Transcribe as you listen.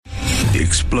the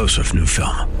explosive new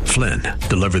film, Flynn,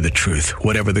 Deliver the Truth,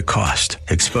 Whatever the Cost,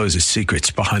 exposes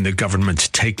secrets behind the government's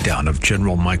takedown of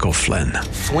General Michael Flynn.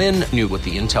 Flynn knew what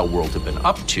the intel world had been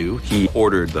up to. He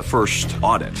ordered the first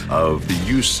audit of the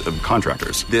use of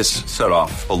contractors. This set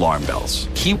off alarm bells.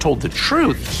 He told the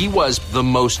truth. He was the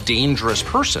most dangerous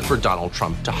person for Donald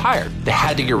Trump to hire. They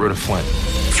had to get rid of Flynn.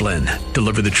 Flynn,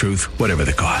 Deliver the Truth, Whatever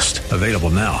the Cost. Available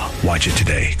now. Watch it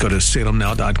today. Go to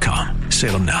salemnow.com.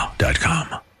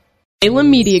 salemnow.com.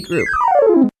 Salem Media Group.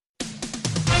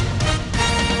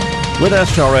 With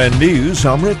SRN News,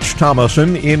 I'm Rich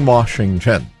Thomason in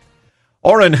Washington.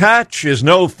 Orrin Hatch is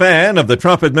no fan of the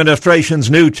Trump administration's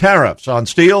new tariffs on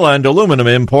steel and aluminum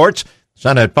imports.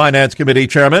 Senate Finance Committee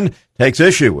Chairman takes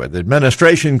issue with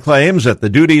administration claims that the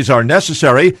duties are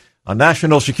necessary on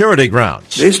national security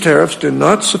grounds. These tariffs do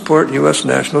not support U.S.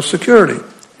 national security.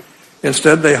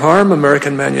 Instead, they harm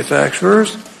American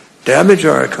manufacturers, damage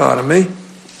our economy,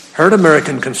 hurt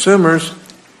American consumers,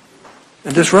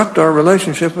 and disrupt our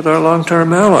relationship with our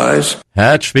long-term allies.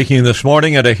 Hatch speaking this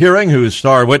morning at a hearing whose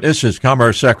star witness is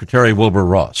Commerce Secretary Wilbur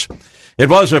Ross. It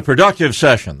was a productive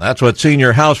session. That's what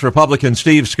senior House Republican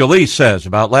Steve Scalise says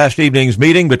about last evening's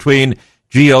meeting between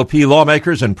GOP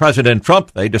lawmakers and President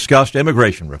Trump. They discussed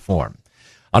immigration reform.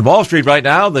 On Wall Street right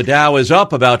now, the Dow is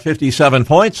up about 57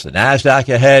 points. The Nasdaq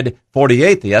ahead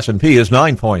 48. The S&P is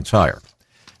 9 points higher.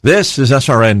 This is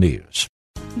SRN News.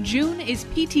 June is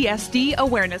PTSD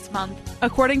Awareness Month.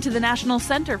 According to the National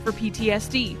Center for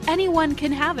PTSD, anyone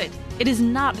can have it. It is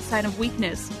not a sign of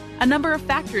weakness. A number of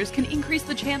factors can increase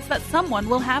the chance that someone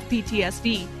will have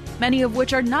PTSD, many of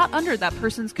which are not under that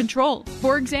person's control.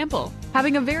 For example,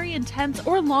 having a very intense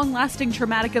or long-lasting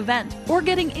traumatic event or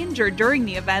getting injured during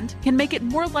the event can make it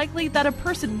more likely that a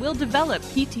person will develop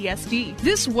PTSD.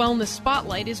 This Wellness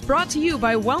Spotlight is brought to you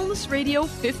by Wellness Radio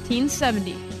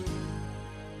 1570.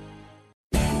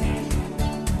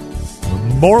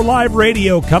 More live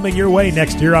radio coming your way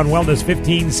next year on Wellness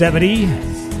 1570.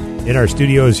 In our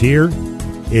studios here,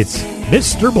 it's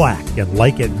Mr. Black and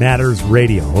Like It Matters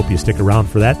Radio. Hope you stick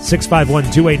around for that.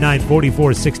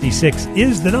 651-289-4466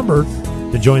 is the number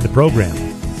to join the program.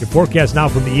 Your forecast now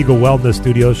from the Eagle Wellness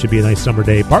Studios. Should be a nice summer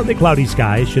day. Partly cloudy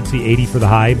skies. Should see 80 for the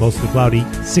high. Mostly cloudy.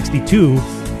 62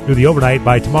 through the overnight.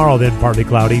 By tomorrow, then partly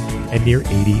cloudy and near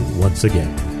 80 once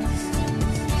again.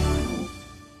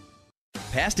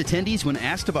 Past attendees, when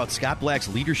asked about Scott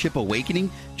Black's Leadership Awakening,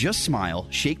 just smile,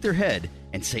 shake their head,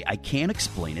 and say, I can't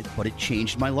explain it, but it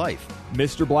changed my life.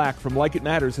 Mr. Black from Like It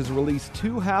Matters has released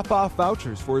 2 half-off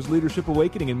vouchers for his Leadership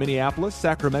Awakening in Minneapolis,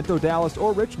 Sacramento, Dallas,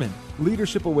 or Richmond.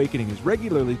 Leadership Awakening is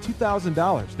regularly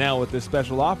 $2,000. Now with this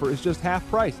special offer, it's just half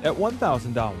price at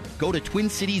 $1,000. Go to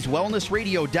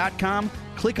TwinCitiesWellnessRadio.com,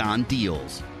 click on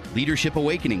Deals. Leadership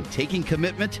Awakening, taking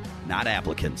commitment, not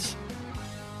applicants.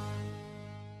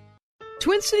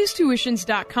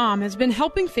 TwinCitiesTuitions.com has been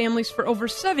helping families for over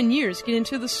 7 years get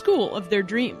into the school of their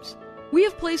dreams. We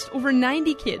have placed over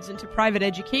 90 kids into private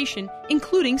education,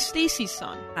 including Stacy's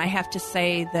son. I have to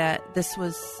say that this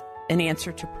was an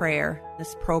answer to prayer.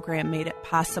 This program made it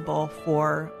possible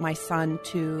for my son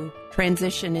to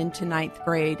transition into 9th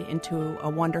grade into a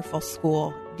wonderful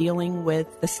school. Dealing with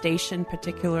the station,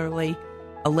 particularly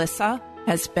Alyssa,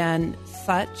 has been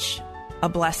such a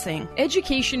blessing.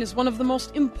 Education is one of the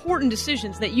most important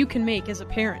decisions that you can make as a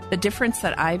parent. The difference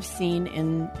that I've seen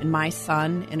in my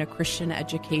son in a Christian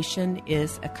education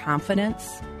is a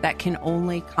confidence that can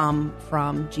only come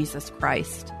from Jesus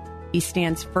Christ. He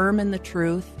stands firm in the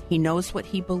truth, he knows what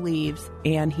he believes,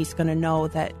 and he's going to know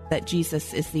that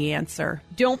Jesus is the answer.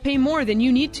 Don't pay more than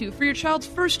you need to for your child's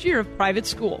first year of private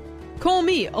school. Call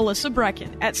me, Alyssa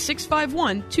Brecken, at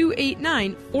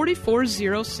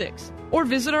 651-289-4406. Or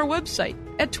visit our website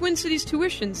at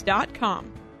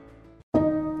TwinCitiesTuitions.com.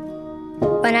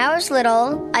 When I was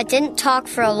little, I didn't talk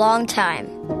for a long time.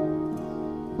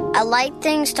 I liked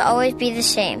things to always be the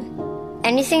same.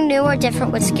 Anything new or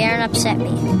different would scare and upset me.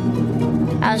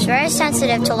 I was very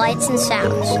sensitive to lights and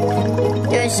sounds.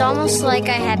 It was almost like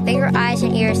I had bigger eyes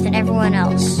and ears than everyone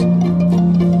else.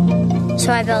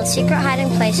 So I built secret hiding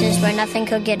places where nothing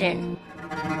could get in.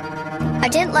 I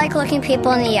didn't like looking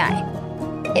people in the eye.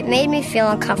 It made me feel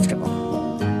uncomfortable.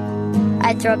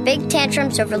 I'd throw big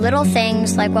tantrums over little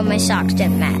things like when my socks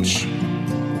didn't match.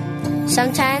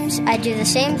 Sometimes I'd do the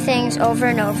same things over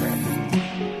and over.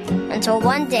 Until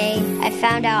one day, I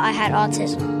found out I had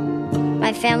autism.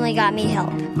 My family got me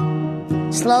help.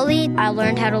 Slowly, I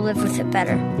learned how to live with it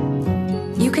better.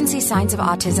 You can see signs of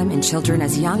autism in children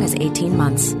as young as 18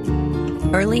 months.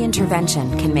 Early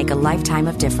intervention can make a lifetime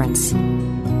of difference.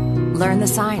 Learn the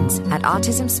signs at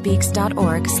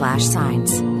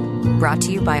autismspeaks.org/signs. Brought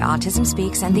to you by Autism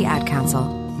Speaks and the Ad Council.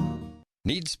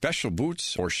 Need special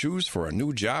boots or shoes for a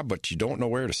new job, but you don't know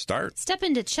where to start? Step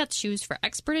into Chet's Shoes for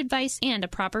expert advice and a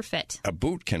proper fit. A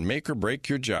boot can make or break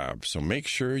your job, so make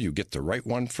sure you get the right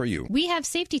one for you. We have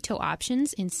safety toe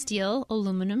options in steel,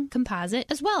 aluminum, composite,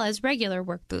 as well as regular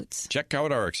work boots. Check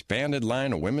out our expanded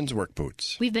line of women's work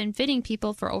boots. We've been fitting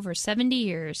people for over 70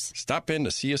 years. Stop in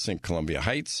to see us in Columbia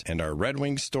Heights and our Red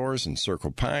Wing stores in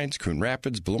Circle Pines, Coon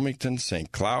Rapids, Bloomington,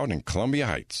 St. Cloud, and Columbia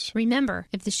Heights. Remember,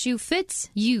 if the shoe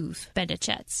fits, you've been to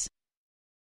Chet's.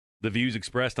 The views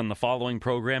expressed on the following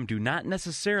program do not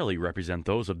necessarily represent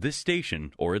those of this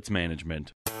station or its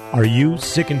management. Are you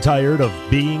sick and tired of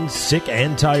being sick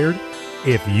and tired?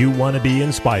 If you want to be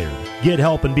inspired, get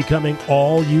help in becoming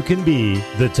all you can be,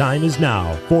 the time is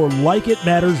now for Like It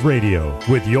Matters Radio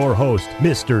with your host,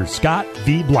 Mr. Scott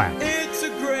V. Black. It's a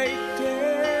great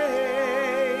day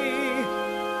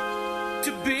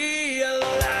to be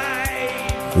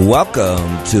alive.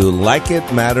 Welcome to Like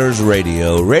It Matters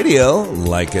Radio. Radio,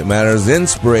 like it matters,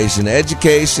 inspiration,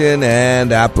 education,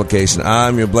 and application.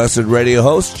 I'm your blessed radio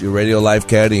host, your radio life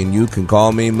caddy, and you can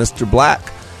call me Mr. Black.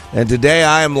 And today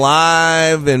I am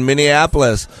live in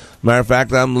Minneapolis. Matter of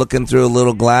fact, I'm looking through a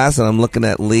little glass, and I'm looking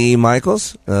at Lee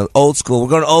Michaels, old school. We're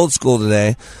going old school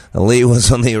today. Lee was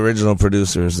one of the original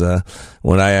producers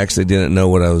when I actually didn't know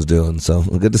what I was doing. So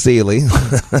good to see you, Lee.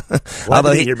 Glad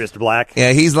to be here, Mr. Black.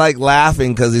 Yeah, he's like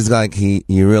laughing because he's like,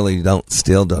 you really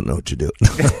still don't know what you're doing.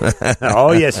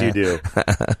 Oh, yes, you do.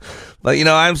 But,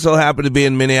 I'm so happy to be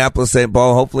in Minneapolis, St.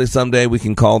 Paul. Hopefully someday we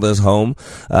can call this home.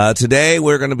 Today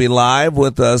we're going to be live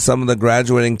with some of the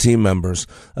graduating team members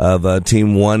of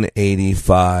Team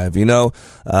 185.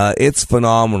 It's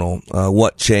phenomenal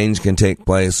what change can take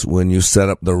place when you set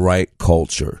up the right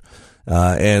culture.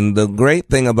 And the great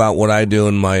thing about what I do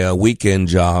in my weekend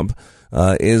job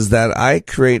is that I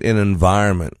create an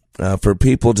environment for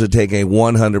people to take a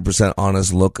 100%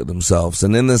 honest look at themselves.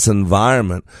 And in this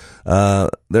environment,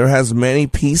 there has many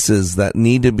pieces that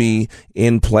need to be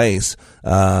in place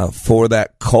for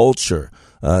that culture.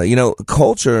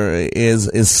 Culture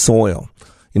is soil.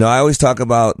 I always talk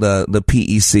about the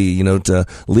PEC,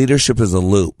 leadership is a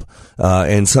loop.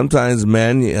 And sometimes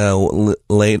men,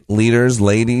 leaders,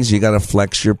 ladies, you got to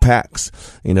flex your pecs.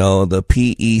 The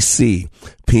PEC.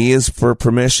 P is for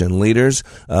permission. Leaders,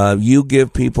 you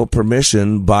give people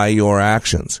permission by your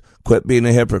actions. Quit being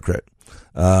a hypocrite.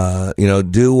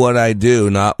 Do what I do,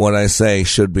 not what I say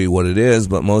should be what it is,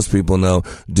 but most people know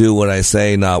do what I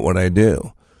say, not what I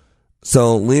do.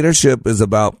 So leadership is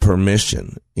about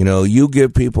permission. You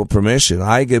give people permission.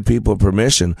 I give people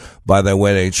permission by the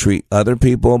way they treat other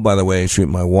people, by the way I treat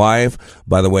my wife,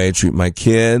 by the way I treat my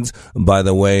kids, by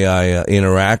the way I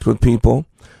interact with people.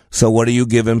 So what are you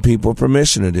giving people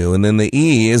permission to do? And then the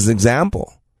E is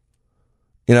example.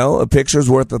 A picture's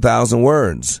worth 1,000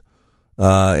 words.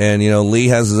 And Lee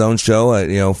has his own show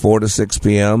at, 4 to 6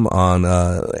 p.m. on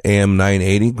AM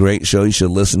 980. Great show. You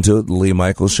should listen to it, the Lee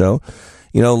Michaels Show.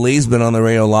 Lee's been on the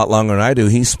radio a lot longer than I do.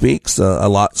 He speaks a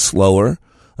lot slower.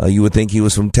 You would think he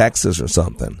was from Texas or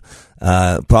something.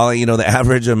 Probably, the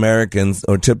average American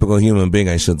or typical human being,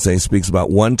 I should say, speaks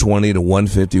about 120 to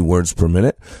 150 words per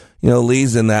minute.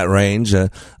 Lee's in that range.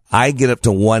 I get up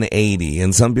to 180,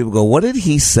 and some people go, what did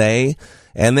he say?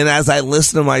 And then as I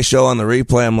listen to my show on the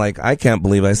replay, I'm like, I can't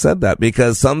believe I said that,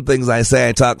 because some things I say,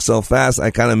 I talk so fast,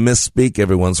 I kind of misspeak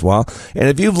every once in a while. And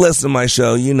if you've listened to my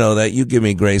show, you know that. You give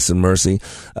me grace and mercy.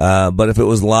 But if it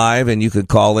was live and you could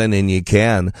call in, and you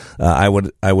can, I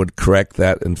would correct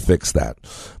that and fix that.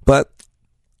 But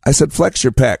I said flex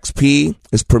your pecs. P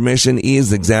is permission, E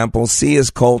is example, C is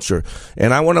culture.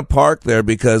 And I want to park there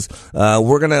because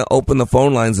we're going to open the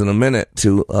phone lines in a minute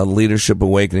to Leadership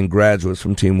Awakening graduates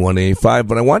from Team 185.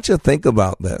 But I want you to think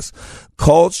about this.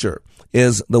 Culture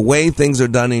is the way things are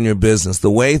done in your business,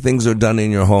 the way things are done in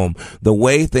your home, the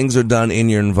way things are done in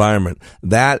your environment.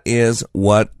 That is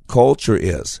what culture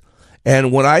is.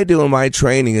 And what I do in my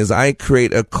training is I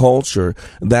create a culture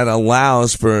that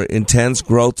allows for intense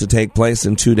growth to take place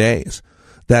in 2 days.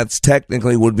 That's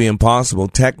technically would be impossible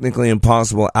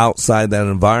outside that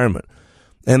environment.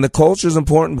 And the culture is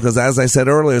important because, as I said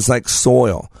earlier, it's like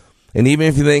soil. And even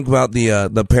if you think about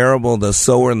the parable, the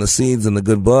sower and the seeds in the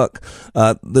good book,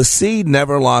 the seed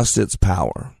never lost its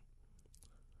power.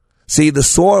 See, the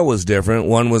soil was different.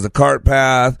 One was a cart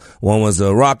path. One was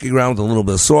a rocky ground with a little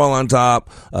bit of soil on top.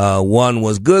 One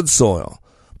was good soil.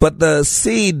 But the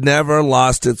seed never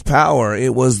lost its power.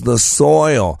 It was the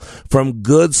soil. From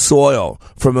good soil,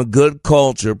 from a good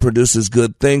culture, produces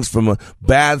good things. From a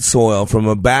bad soil, from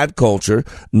a bad culture,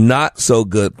 not so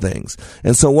good things.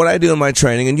 And so what I do in my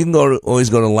training, and you can always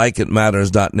go to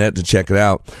likeitmatters.net to check it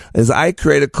out, is I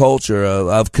create a culture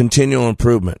of continual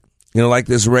improvement. You know, like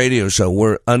this radio show,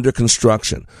 we're under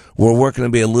construction. We're working to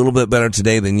be a little bit better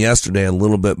today than yesterday, a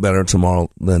little bit better tomorrow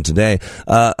than today.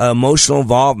 Emotional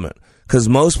involvement, because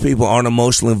most people aren't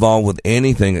emotionally involved with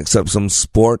anything except some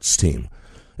sports team.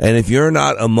 And if you're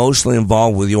not emotionally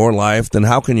involved with your life, then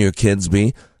how can your kids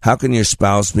be? How can your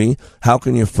spouse be? How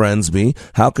can your friends be?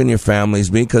 How can your families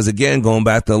be? Because again, going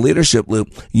back to the leadership loop,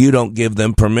 you don't give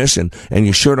them permission, and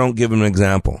you sure don't give them an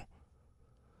example.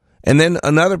 And then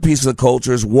another piece of the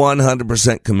culture is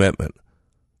 100% commitment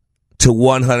to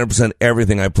 100%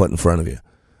 everything I put in front of you.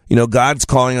 You know, God's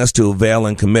calling us to avail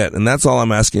and commit, and that's all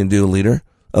I'm asking you to do, leader.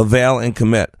 Avail and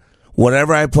commit.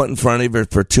 Whatever I put in front of you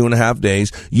for 2.5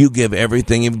 days, you give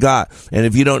everything you've got. And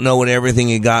if you don't know what everything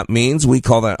you got means, we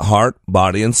call that heart,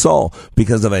 body, and soul.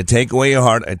 Because if I take away your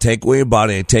heart, I take away your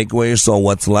body, I take away your soul,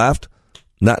 what's left?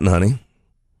 Nothing, honey.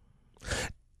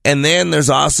 And then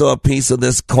there's also a piece of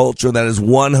this culture that is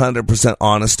 100%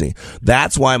 honesty.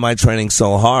 That's why my training's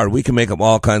so hard. We can make up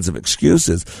all kinds of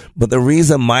excuses. But the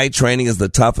reason my training is the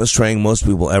toughest training most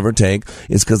people ever take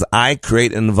is because I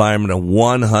create an environment of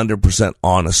 100%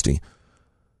 honesty.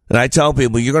 And I tell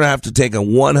people, you're going to have to take a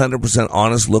 100%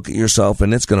 honest look at yourself,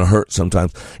 and it's going to hurt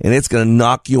sometimes. And it's going to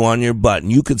knock you on your butt. And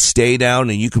you could stay down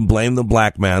and you can blame the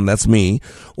black man, that's me,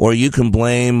 or you can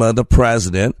blame the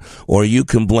president, or you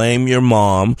can blame your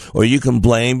mom, or you can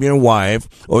blame your wife,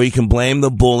 or you can blame the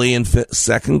bully in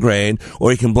second grade,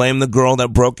 or you can blame the girl that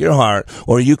broke your heart,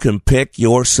 or you can pick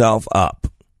yourself up,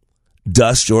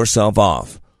 dust yourself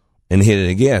off, and hit it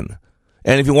again.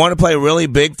 And if you want to play really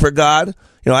big for God,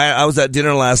 you know, I was at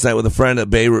dinner last night with a friend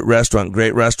at Beirut Restaurant,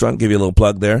 great restaurant, give you a little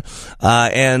plug there.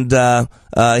 And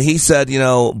he said, you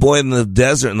know, boy, in the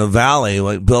desert, in the valley,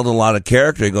 like, build a lot of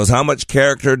character. He goes, how much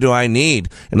character do I need?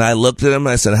 And I looked at him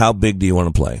and I said, how big do you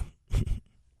want to play?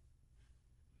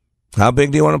 How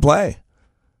big do you want to play?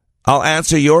 I'll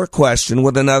answer your question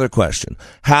with another question.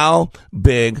 How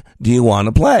big do you want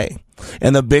to play?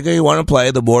 And the bigger you want to play,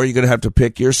 the more you're going to have to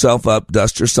pick yourself up,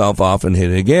 dust yourself off, and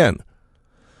hit it again.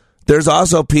 There's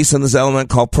also a piece in this element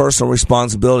called personal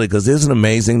responsibility, because isn't it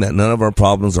amazing that none of our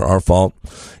problems are our fault?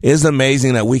 Isn't it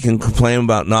amazing that we can complain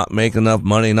about not making enough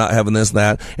money, not having this,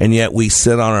 that, and yet we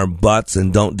sit on our butts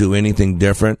and don't do anything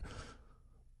different?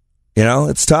 You know,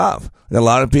 it's tough. A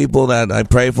lot of people that I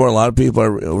pray for, a lot of people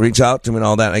reach out to me and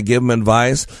all that. I give them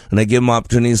advice, and I give them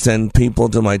opportunities to send people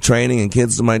to my training and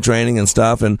kids to my training and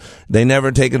stuff, and they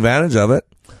never take advantage of it.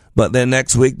 But then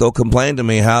next week they'll complain to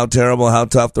me how terrible, how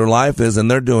tough their life is,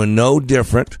 and they're doing no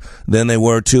different than they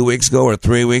were 2 weeks ago or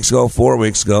 3 weeks ago, 4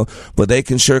 weeks ago. But they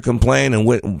can sure complain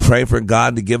and pray for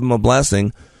God to give them a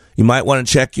blessing. You might want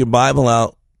to check your Bible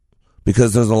out,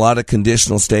 because there's a lot of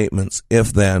conditional statements.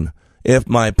 If then, if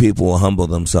my people will humble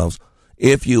themselves,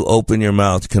 if you open your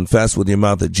mouth, confess with your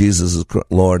mouth that Jesus is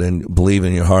Lord, and believe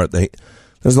in your heart.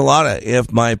 There's a lot of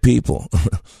if my people.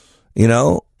 You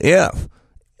know, if.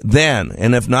 Then,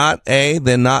 and if not A,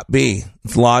 then not B.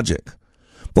 It's logic.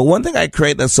 But one thing I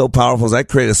create that's so powerful is I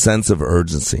create a sense of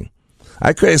urgency.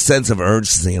 I create a sense of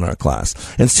urgency in our class.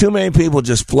 And it's too many people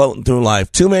just floating through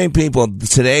life. Too many people,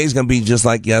 today's going to be just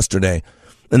like yesterday.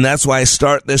 And that's why I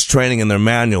start this training in their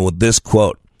manual with this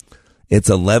quote. It's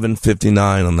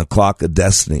 11:59 on the clock of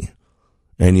destiny,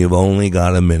 and you've only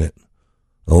got a minute.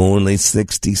 Only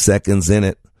 60 seconds in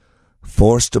it.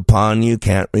 Forced upon you,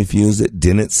 can't refuse it,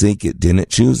 didn't seek it, didn't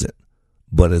choose it.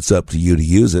 But it's up to you to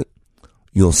use it.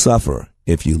 You'll suffer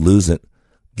if you lose it.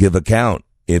 Give account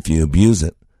if you abuse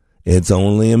it. It's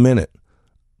only a minute,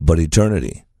 but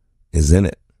eternity is in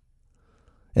it.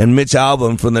 And Mitch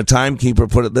Albom from The Timekeeper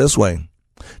put it this way.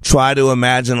 Try to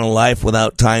imagine a life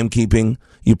without timekeeping.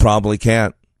 You probably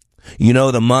can't. You know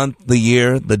the month, the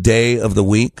year, the day of the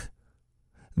week?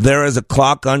 There is a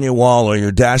clock on your wall or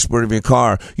your dashboard of your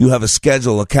car. You have a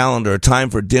schedule, a calendar, a time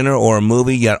for dinner or a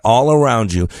movie, yet all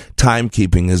around you,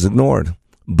 timekeeping is ignored.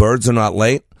 Birds are not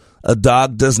late. A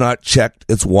dog does not check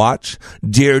its watch.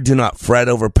 Deer do not fret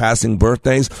over passing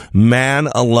birthdays. Man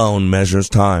alone measures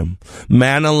time.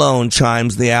 Man alone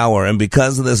chimes the hour, and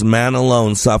because of this, man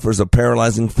alone suffers a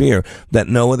paralyzing fear that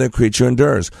no other creature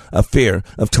endures, a fear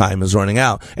of time is running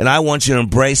out. And I want you to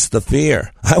embrace the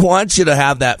fear. I want you to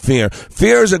have that fear.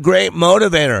 Fear is a great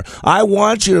motivator. I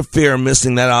want you to fear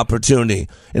missing that opportunity.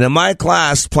 And in my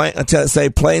class, say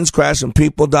planes crash and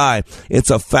people die.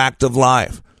 It's a fact of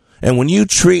life. And when you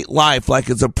treat life like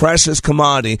it's a precious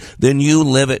commodity, then you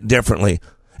live it differently.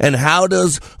 And how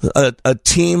does a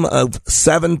team of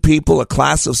 7 people, a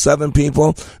class of 7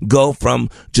 people, go from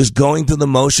just going through the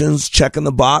motions, checking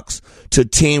the box, to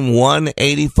team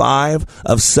 185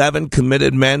 of 7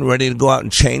 committed men ready to go out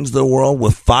and change the world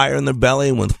with fire in their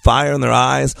belly, with fire in their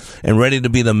eyes, and ready to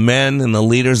be the men and the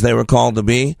leaders they were called to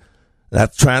be?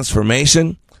 That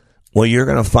transformation, well, you're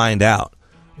going to find out.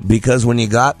 Because when you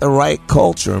got the right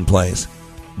culture in place,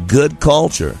 good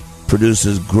culture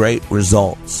produces great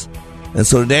results. And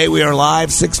so today we are live,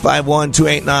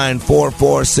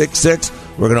 651-289-4466.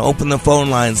 We're going to open the phone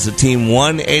lines to Team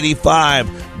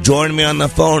 185. Join me on the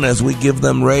phone as we give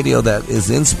them radio that is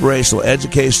inspirational,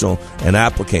 educational, and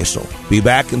applicational. Be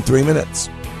back in 3 minutes.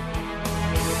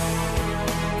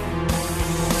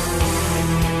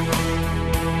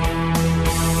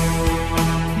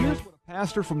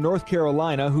 Pastor from North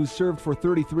Carolina who served for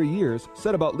 33 years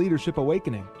said about Leadership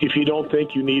Awakening. If you don't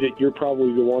think you need it, you're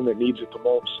probably the one that needs it the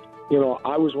most. You know,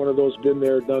 I was one of those, been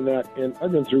there, done that, and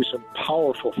I've been through some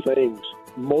powerful things.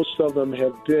 Most of them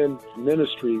have been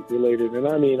ministry related. And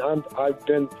I mean, I've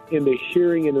been in the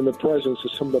hearing and in the presence of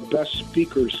some of the best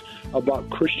speakers about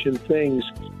Christian things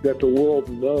that the world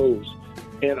knows.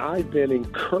 And I've been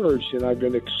encouraged and I've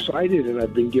been excited and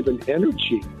I've been given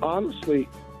energy. Honestly,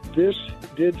 this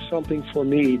did something for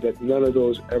me that none of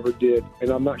those ever did, and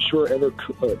I'm not sure ever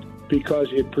could,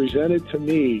 because it presented to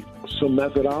me some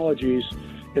methodologies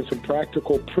and some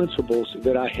practical principles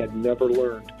that I had never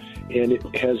learned, and it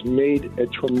has made a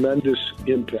tremendous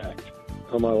impact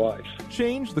on my life.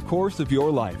 Change the course of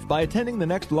your life by attending the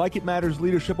next Like It Matters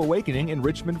Leadership Awakening in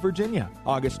Richmond, Virginia,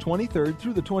 August 23rd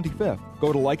through the 25th.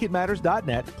 Go to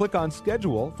likeitmatters.net, click on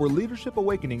Schedule for Leadership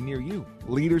Awakening near you.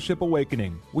 Leadership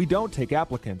Awakening. We don't take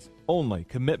applicants, only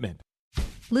commitment.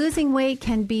 Losing weight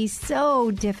can be so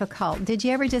difficult. Did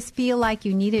you ever just feel like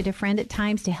you needed a friend at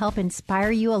times to help inspire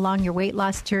you along your weight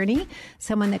loss journey?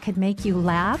 Someone that could make you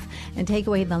laugh and take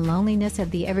away the loneliness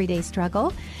of the everyday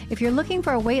struggle? If you're looking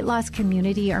for a weight loss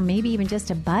community or maybe even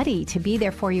just a buddy to be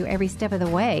there for you every step of the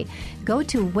way, go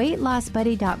to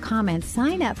weightlossbuddy.com and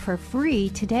sign up for free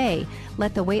today.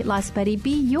 Let the Weight Loss Buddy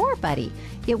be your buddy.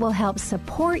 It will help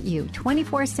support you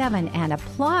 24/7 and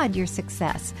applaud your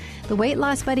success. The Weight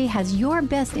Loss Buddy has your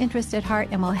best interest at heart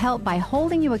and will help by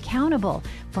holding you accountable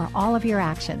for all of your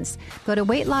actions. Go to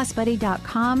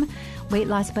weightlossbuddy.com. Weight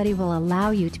Loss Buddy will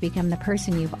allow you to become the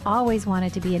person you've always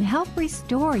wanted to be and help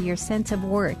restore your sense of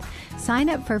worth. Sign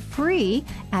up for free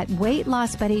at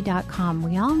weightlossbuddy.com.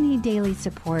 We all need daily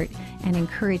support and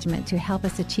encouragement to help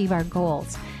us achieve our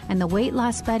goals. And the Weight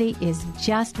Loss Buddy is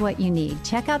just what you need.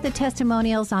 Check out the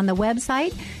testimonials on the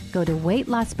website. Go to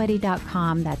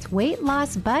weightlossbuddy.com. That's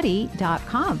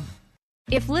weightlossbuddy.com.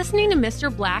 If listening to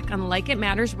Mr. Black on Like It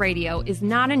Matters Radio is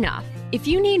not enough, if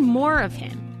you need more of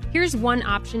him, here's one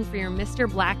option for your Mr.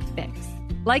 Black fix.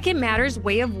 Like It Matters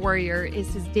Way of Warrior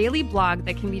is his daily blog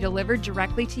that can be delivered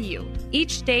directly to you.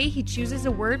 Each day, he chooses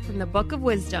a word from the Book of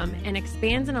Wisdom and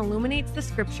expands and illuminates the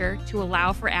scripture to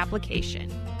allow for application.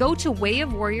 Go to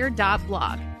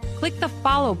wayofwarrior.blog, click the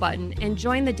follow button, and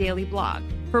join the daily blog.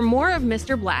 For more of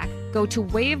Mr. Black, go to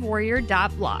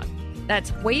wayofwarrior.blog.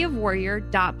 That's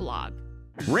wayofwarrior.blog.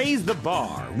 Raise the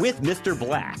bar with Mr.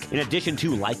 Black. In addition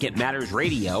to Like It Matters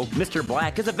Radio, Mr.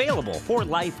 Black is available for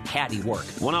life caddy work,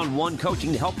 one-on-one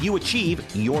coaching to help you achieve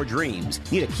your dreams.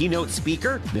 Need a keynote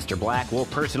speaker? Mr. Black will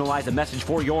personalize a message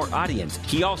for your audience.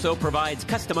 He also provides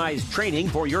customized training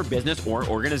for your business or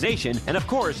organization. And of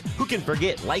course, who can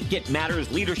forget Like It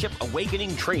Matters Leadership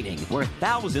Awakening Training, where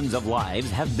thousands of lives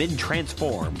have been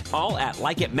transformed. All at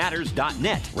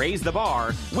likeitmatters.net. Raise the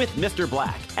bar with Mr.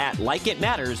 Black at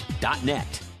likeitmatters.net.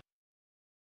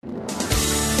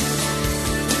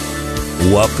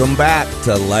 Welcome back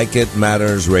to Like It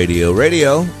Matters Radio.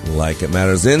 Radio, Like It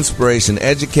Matters, inspiration,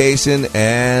 education,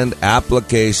 and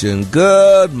application.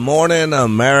 Good morning,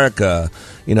 America.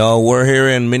 You know, we're here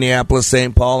in Minneapolis,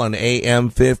 St. Paul on AM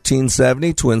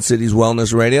 1570, Twin Cities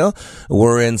Wellness Radio.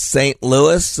 We're in St.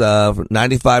 Louis,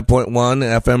 95.1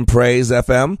 FM Praise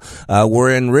FM.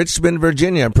 We're in Richmond,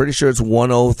 Virginia. I'm pretty sure it's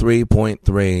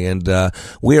 103.3. And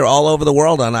we are all over the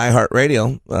world on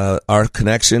iHeartRadio. Our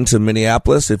connection to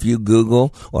Minneapolis, if you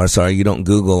Google, or sorry, you don't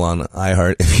Google on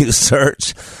iHeart. If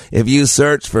you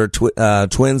search for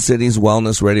Twin Cities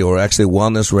Wellness Radio, or actually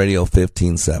Wellness Radio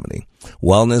 1570.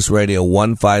 Wellness Radio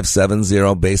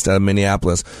 1570, based out of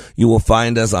Minneapolis. You will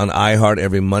find us on iHeart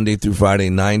every Monday through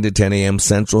Friday, 9 to 10 a.m.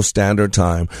 Central Standard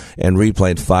Time, and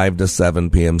replayed 5 to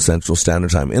 7 p.m. Central Standard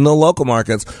Time. In the local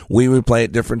markets, we replay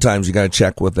at different times. You got to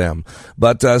check with them.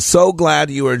 But so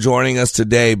glad you are joining us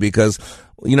today, because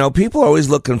you know, people are always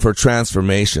looking for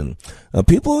transformation.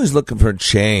 People are always looking for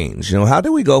change. You know, how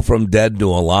do we go from dead to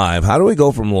alive? How do we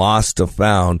go from lost to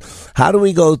found? How do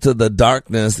we go to the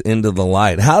darkness into the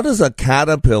light? How does a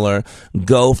caterpillar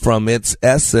go from its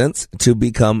essence to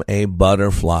become a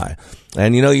butterfly?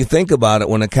 And, you know, you think about it,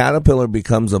 when a caterpillar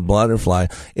becomes a butterfly,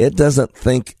 it doesn't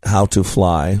think how to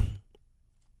fly.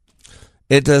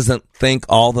 It doesn't think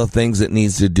all the things it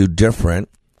needs to do different.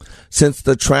 Since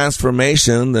the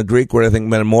transformation, the Greek word I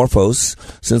think metamorphos,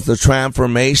 since the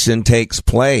transformation takes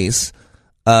place,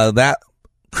 that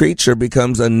creature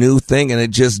becomes a new thing and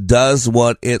it just does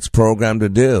what it's programmed to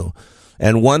do.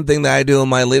 And one thing that I do in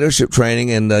my leadership training,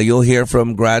 and you'll hear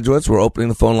from graduates, we're opening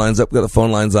the phone lines up, got the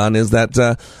phone lines on, is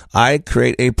that I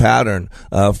create a pattern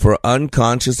for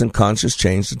unconscious and conscious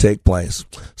change to take place.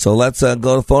 So let's go to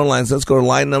the phone lines. Let's go to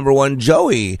line number 1.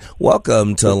 Joey,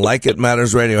 welcome to Like It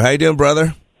Matters Radio. How you doing,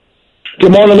 brother?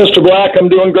 Good morning, Mr. Black. I'm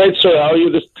doing great, sir. How are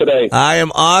you today? I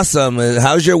am awesome.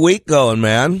 How's your week going,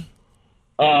 man?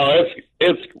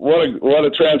 It's what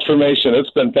a transformation. It's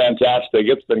been fantastic.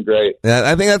 It's been great. Yeah,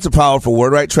 I think that's a powerful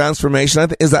word, right? Transformation.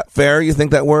 Is that fair? You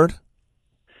think that word?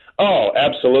 Oh,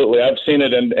 absolutely. I've seen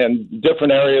it in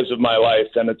different areas of my life,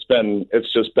 and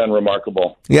it's just been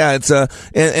remarkable. Yeah, it's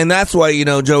and that's why,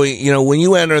 Joey, when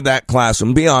you enter that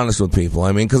classroom, be honest with people.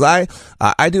 I mean, because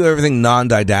I do everything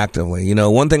non-didactically.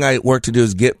 One thing I work to do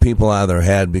is get people out of their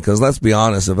head, because let's be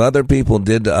honest, if other people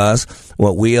did to us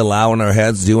what we allow in our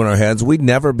heads, do in our heads, we'd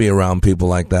never be around people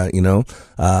like that,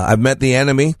 I've met the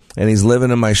enemy, and he's living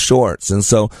in my shorts. And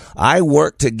so I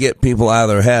work to get people out of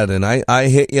their head, and I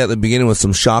hit you at the beginning with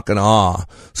some shock and awe.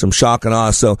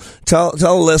 So tell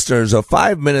the listeners,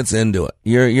 5 minutes into it,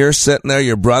 you're sitting there,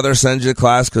 your brother sends you to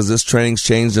class because this training's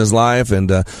changed his life,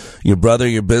 and your brother,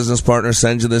 your business partner,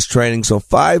 sends you this training. So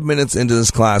 5 minutes into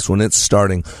this class, when it's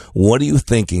starting, what are you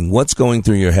thinking? What's going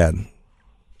through your head?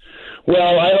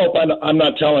 Well, I hope I'm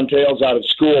not telling tales out of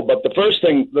school, but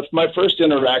my first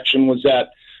interaction was that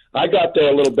I got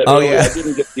there a little bit early. Yeah.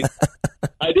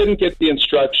 I didn't get the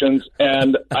instructions,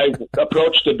 and I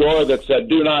approached a door that said,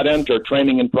 "Do not enter,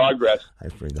 training in progress." I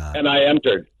forgot. And I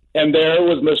entered. And there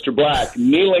was Mr. Black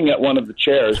kneeling at one of the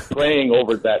chairs, praying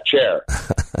over that chair,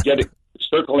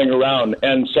 circling around.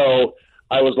 And so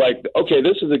I was like, okay,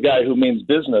 this is a guy who means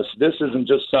business. This isn't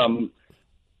just some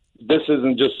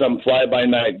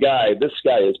fly-by-night guy. This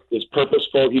guy is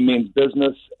purposeful. He means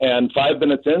business. And 5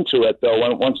 minutes into it, though,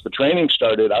 once the training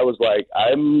started, I was like,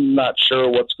 I'm not sure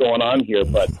what's going on here,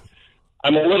 but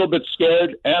I'm a little bit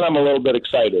scared and I'm a little bit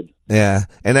excited. Yeah.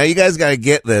 And now you guys got to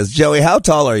get this. Joey, how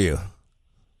tall are you?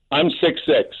 I'm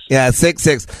 6'6". Yeah,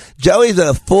 6'6". Joey's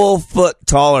a full foot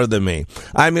taller than me.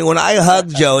 I mean, when I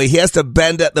hug Joey, he has to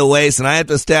bend at the waist, and I have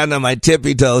to stand on my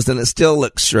tippy toes, and it still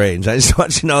looks strange. I just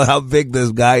want you to know how big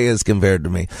this guy is compared to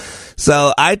me.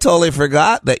 So I totally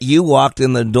forgot that you walked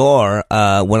in the door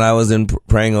when I was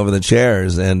praying over the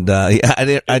chairs, and I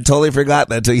totally forgot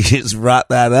that until you just brought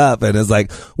that up, and it's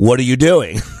like, what are you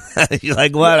doing? You're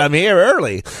like, what? I'm here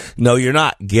early. No, you're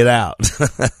not. Get out.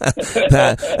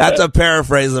 That's a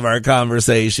paraphrase of our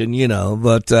conversation,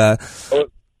 but that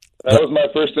was my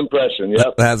first impression.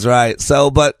 Yep. That's right.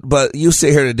 So, but you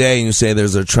sit here today and you say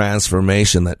there's a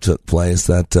transformation that took place,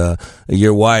 that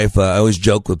your wife, I always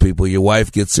joke with people, your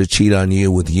wife gets to cheat on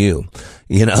you with you.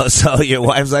 So your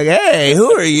wife's like, hey, who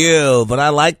are you? But I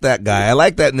like that guy. I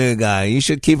like that new guy. You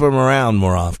should keep him around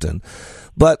more often.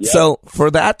 But so for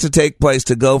that to take place,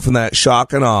 to go from that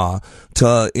shock and awe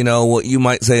to, what you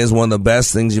might say is one of the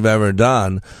best things you've ever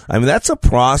done, I mean, that's a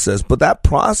process, but that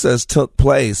process took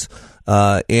place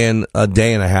in a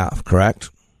day and a half, correct?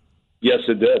 Yes,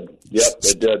 it did. Yep,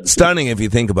 it did. Stunning if you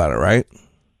think about it, right?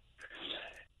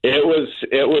 It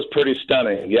was pretty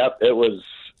stunning. Yep, it was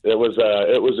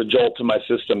a jolt to my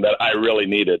system that I really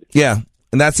needed. Yeah.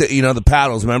 And that's it, the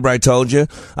paddles. Remember I told you?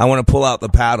 I want to pull out the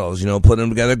paddles, put them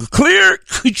together. Clear!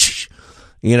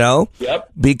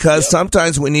 Yep. Because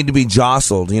sometimes we need to be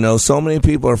jostled. So many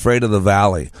people are afraid of the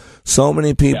valley. So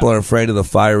many people are afraid of the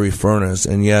fiery furnace.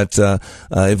 And yet,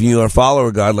 if you are a follower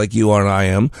of God like you are and I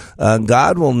am,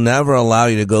 God will never allow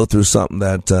you to go through something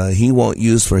that He won't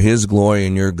use for His glory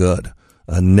and your good.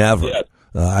 Never. Yes.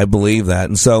 I believe that.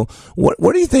 And so what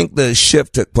do you think the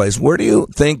shift took place? Where do you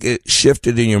think it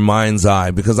shifted in your mind's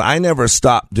eye? Because I never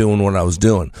stopped doing what I was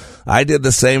doing. I did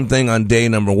the same thing on day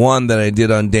number 1 that I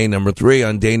did on day number 3.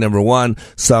 On day number 1,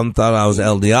 some thought I was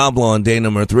El Diablo. On day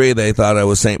number 3, they thought I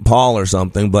was St. Paul or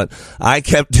something. But I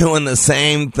kept doing the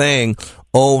same thing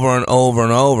over and over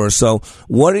and over. So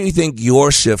what do you think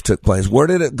your shift took place? Where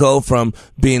did it go from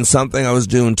being something I was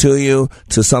doing to you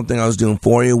to something I was doing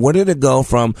for you? Where did it go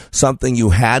from something you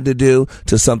had to do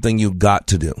to something you got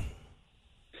to do?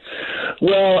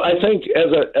 Well, I think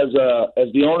as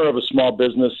the owner of a small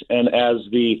business and as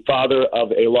the father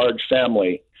of a large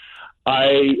family,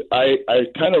 I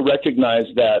kind of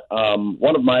recognized that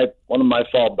one of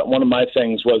my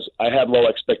things was I had low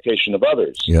expectation of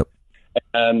others. Yep.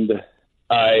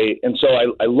 And so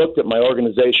I looked at my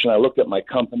organization, I looked at my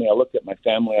company, I looked at my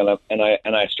family, and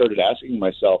I started asking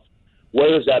myself,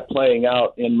 where is that playing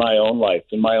out in my own life,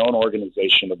 in my own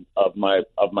organization of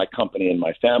my company and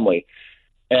my family?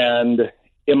 And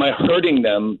am I hurting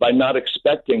them by not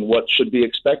expecting what should be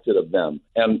expected of them?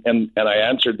 And I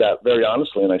answered that very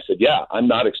honestly, and I said, yeah, I'm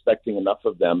not expecting enough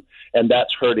of them, and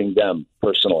that's hurting them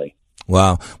personally.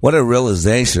 Wow, what a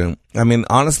realization. I mean,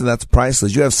 honestly, that's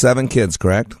priceless. You have 7 kids,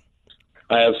 correct?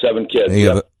 I have 7 kids. And you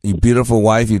have a beautiful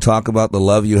wife. You talk about the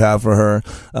love you have for her.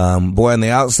 Boy, on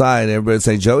the outside, everybody would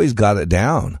say, Joey's got it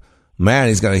down. Man,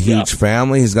 he's got a huge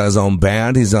family. He's got his own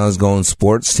band. He's on his own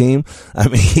sports team. I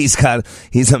mean, he's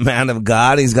a man of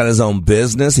God. He's got his own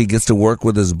business. He gets to work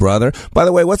with his brother. By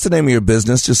the way, what's the name of your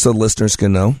business, just so listeners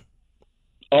can know?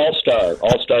 All Star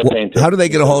Painting. How do they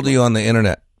get a hold of you on the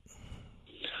internet?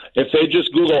 If they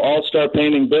just Google All Star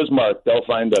Painting Bismarck, they'll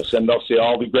find us, and they'll see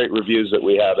all the great reviews that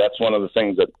we have. That's one of the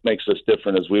things that makes us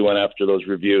different, is we went after those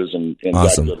reviews and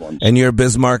Awesome. got good ones. And you're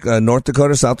Bismarck, North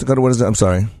Dakota, South Dakota? What is it? I'm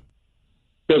sorry.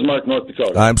 Bismarck, North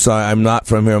Dakota. I'm sorry. I'm not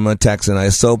from here. I'm a Texan. I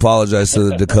so apologize to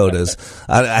the Dakotas.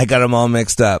 I got them all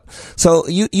mixed up. So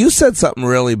you said something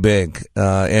really big.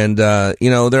 And there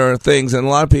are things, and a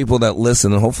lot of people that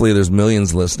listen, and hopefully there's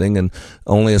millions listening, and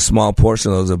only a small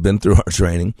portion of those have been through our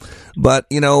training. But,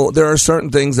 there are certain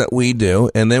things that we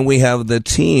do, and then we have the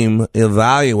team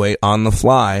evaluate on the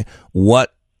fly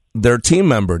what their team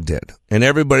member did. And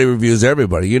everybody reviews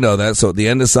everybody. You know that. So at the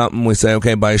end of something, we say,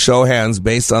 okay, by show of hands,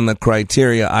 based on the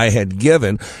criteria I had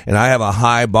given, and I have a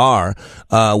high bar,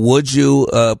 would you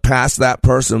pass that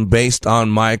person based on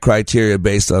my criteria,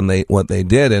 based on what they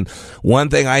did? And one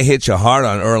thing I hit you hard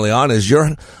on early on is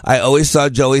I always saw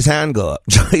Joey's hand go up.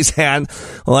 Joey's hand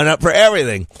went up for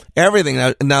everything.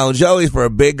 Everything. Now, Joey, for a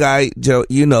big guy, Joe,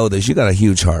 you know this. You got a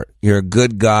huge heart. You're a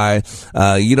good guy.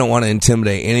 You don't want to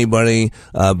intimidate anybody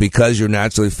because you're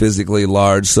naturally physically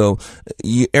large. So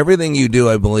everything you do,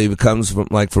 I believe, comes from,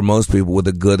 like for most people, with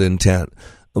a good intent.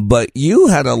 But you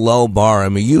had a low bar. I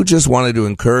mean, you just wanted to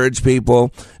encourage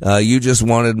people. You just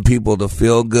wanted people to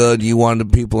feel good. You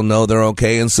wanted people to know they're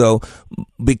okay. And so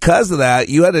because of that,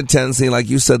 you had a tendency, like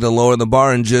you said, to lower the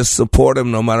bar and just support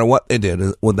them no matter what they did.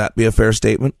 Would that be a fair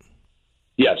statement?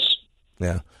 Yes.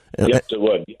 Yeah. Yes, it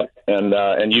would.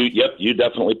 And you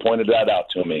definitely pointed that out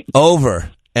to me. Over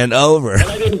and over. And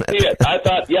I didn't see it. I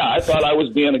thought I was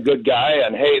being a good guy,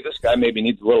 and hey, this guy maybe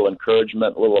needs a little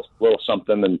encouragement, a little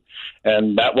something,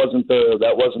 and that wasn't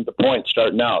the point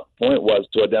starting out. The point was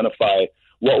to identify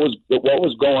what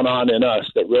was going on in us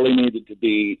that really needed to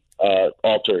be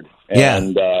altered,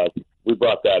 and we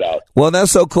brought that out. Well,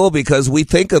 that's so cool, because we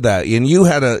think of that, and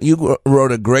you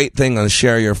wrote a great thing on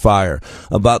Share Your Fire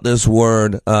about this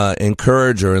word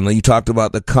encourager, and you talked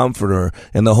about the comforter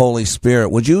and the Holy Spirit.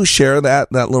 Would you share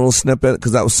that little snippet,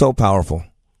 because that was so powerful?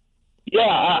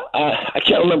 Yeah, I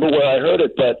can't remember where I heard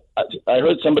it, but I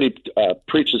heard somebody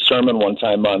preach a sermon one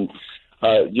time on,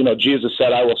 Jesus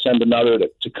said, "I will send another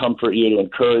to comfort you, to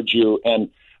encourage you," and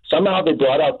somehow they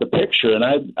brought out the picture, and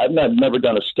I've never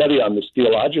done a study on this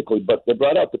theologically, but they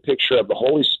brought out the picture of the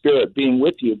Holy Spirit being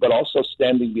with you, but also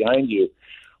standing behind you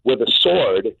with a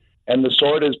sword, and the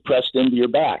sword is pressed into your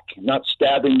back, not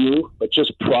stabbing you, but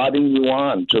just prodding you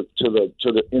on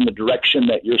in the direction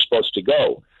that you're supposed to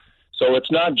go. So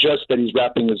it's not just that he's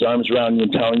wrapping his arms around you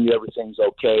and telling you everything's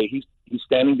okay. He's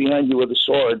standing behind you with a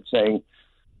sword, saying,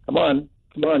 "Come on,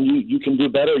 you can do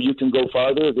better. You can go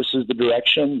farther. This is the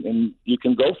direction, and you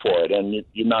can go for it, and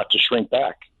you're not to shrink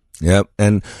back." Yep,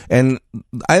 and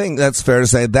I think that's fair to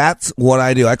say. That's what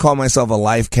I do. I call myself a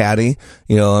life caddy.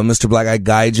 Mr. Black, I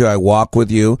guide you, I walk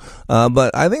with you.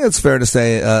 But I think it's fair to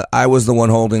say I was the one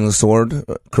holding the sword,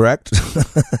 correct?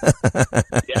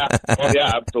 Yeah,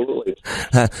 absolutely.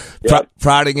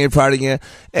 Prodding you.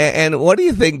 And what do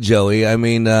you think, Joey? I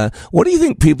mean, what do you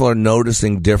think people are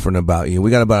noticing different about you? We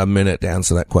got about a minute to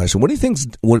answer that question. What do you think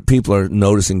what people are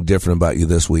noticing different about you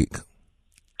this week?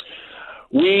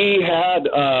 We had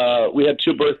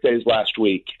 2 birthdays last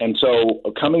week, and so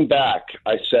coming back,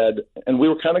 I said, and we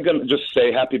were kind of going to just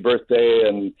say happy birthday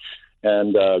and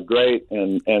great,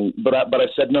 but I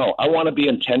said no. I want to be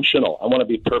intentional. I want to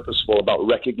be purposeful about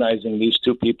recognizing these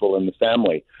 2 people in the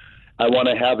family. I want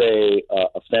to have a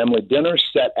family dinner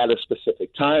set at a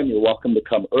specific time. You're welcome to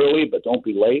come early, but don't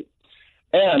be late.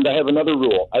 And I have another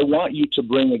rule. I want you to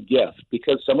bring a gift,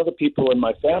 because some of the people in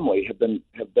my family have been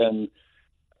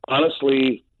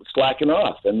honestly slacking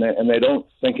off, and they don't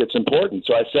think it's important.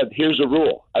 So I said, here's a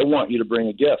rule. I want you to bring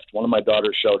a gift. One of my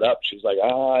daughters showed up. She's like,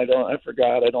 I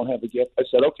forgot. I don't have a gift. I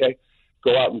said, okay,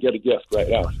 go out and get a gift right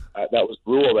now. That was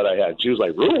the rule that I had. She was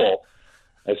like, rule?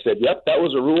 I said, yep, that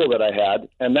was a rule that I had,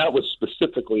 and that was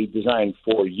specifically designed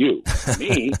for you.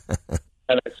 Me,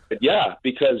 And I said, yeah,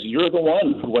 because you're the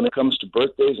one who, when it comes to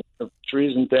birthdays and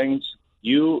trees and things,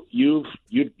 you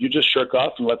just shirk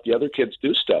off and let the other kids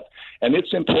do stuff. And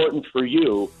it's important for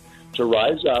you to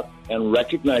rise up and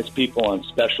recognize people on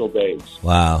special days.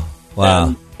 Wow.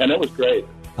 And it was great.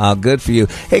 Good for you.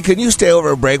 Hey, can you stay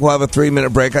over a break? We'll have a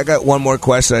 3-minute break. I got one more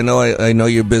question. I know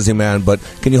you're a busy man, but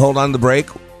can you hold on to the break?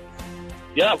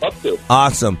 Yeah, I'd love to.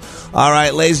 Awesome. All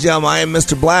right, ladies and gentlemen, I am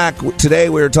Mr. Black. Today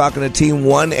we're talking to Team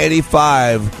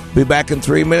 185. Be back in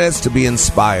 3 minutes to be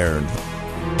inspired.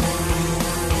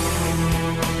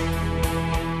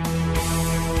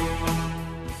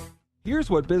 Here's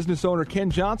what business owner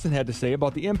Ken Johnson had to say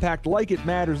about the impact Like It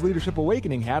Matters Leadership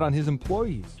Awakening had on his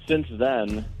employees. Since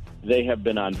then, they have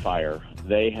been on fire.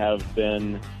 They have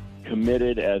been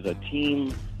committed as a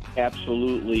team,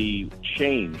 absolutely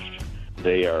changed.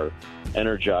 They are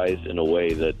energized in a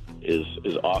way that is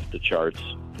off the charts,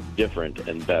 different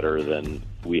and better than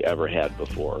we ever had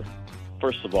before.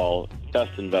 First of all,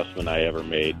 best investment I ever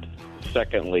made.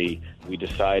 Secondly, we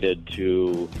decided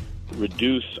to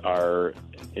reduce our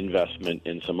investment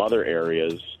in some other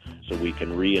areas so we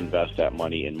can reinvest that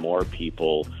money in more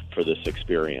people for this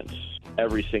experience.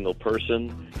 Every single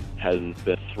person has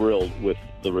been thrilled with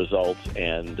the results,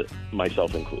 and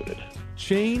myself included.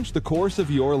 Change the course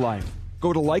of your life.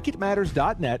 Go to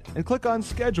likeitmatters.net and click on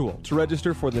Schedule to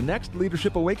register for the next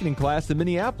Leadership Awakening class in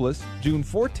Minneapolis, June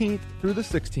 14th through the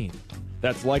 16th.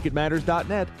 That's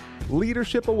likeitmatters.net.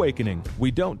 Leadership Awakening.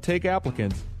 We don't take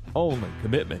applicants, only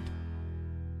commitment.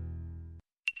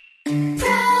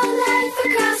 Pro-life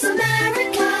across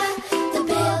America, the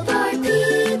Billboard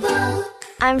people.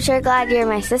 I'm sure glad you're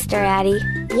my sister, Addie.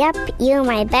 Yep, you're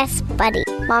my best buddy.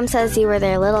 Mom says you were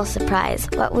their little surprise.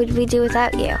 What would we do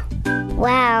without you?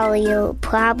 Well, you'll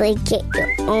probably get your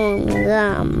own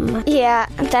gum. Yeah,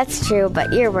 that's true,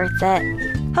 but you're worth it.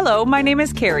 Hello, my name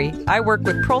is Carrie. I work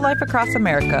with Pro-Life Across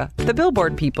America, the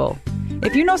Billboard people.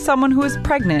 If you know someone who is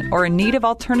pregnant or in need of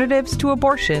alternatives to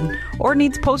abortion or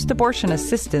needs post-abortion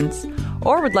assistance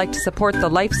or would like to support the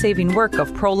life-saving work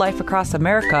of Pro-Life Across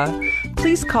America,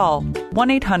 please call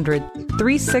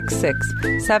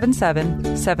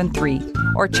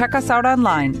 1-800-366-7773 or check us out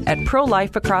online at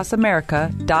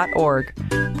prolifeacrossamerica.org.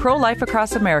 Pro-Life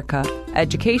Across America,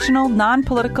 educational,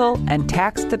 non-political, and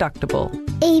tax-deductible.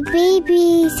 A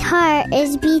baby's heart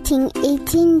is beating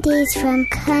 18 days from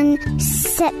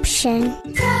conception.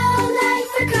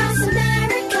 Pro-life across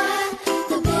America,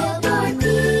 the Billboard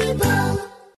people.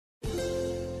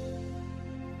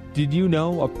 Did you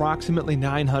know approximately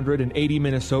 980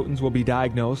 Minnesotans will be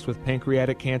diagnosed with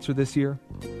pancreatic cancer this year?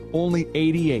 Only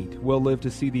 88 will live to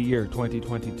see the year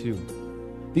 2022.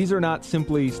 These are not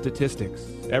simply statistics.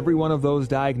 Every one of those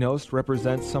diagnosed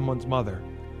represents someone's mother,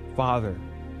 father,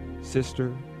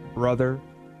 sister, brother,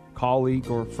 colleague,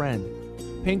 or friend.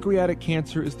 Pancreatic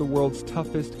cancer is the world's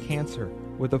toughest cancer,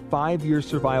 with a 5-year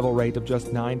survival rate of just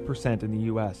 9% in the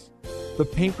U.S. The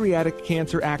Pancreatic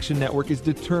Cancer Action Network is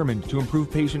determined to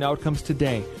improve patient outcomes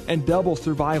today and double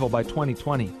survival by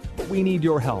 2020. But we need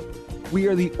your help. We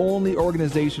are the only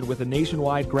organization with a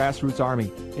nationwide grassroots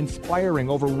army, inspiring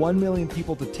over 1 million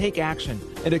people to take action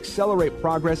and accelerate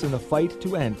progress in the fight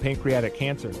to end pancreatic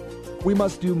cancer. We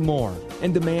must do more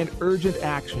and demand urgent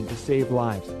action to save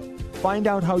lives. Find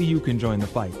out how you can join the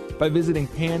fight by visiting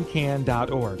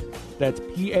pancan.org. That's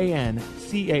PANCAN.org.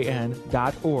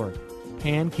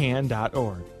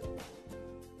 pancan.org.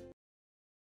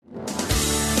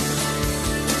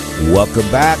 Welcome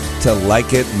back to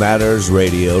Like It Matters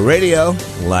Radio. Radio,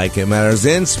 like it matters,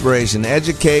 inspiration,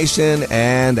 education,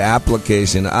 and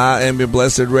application. I am your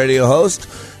blessed radio host,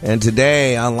 and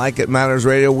today on Like It Matters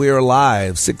Radio, we are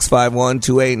live,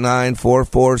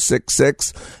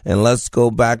 651-289-4466, and let's go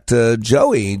back to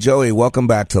Joey. Joey, welcome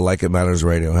back to Like It Matters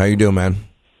Radio. How you doing, man?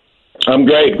 I'm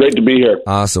great. Great to be here.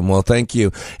 Awesome. Well, thank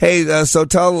you. Hey, so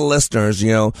tell the listeners,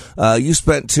 you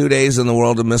spent 2 days in the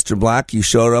world of Mr. Black. You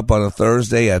showed up on a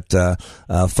Thursday at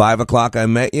 5 o'clock. I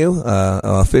met you,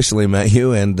 officially met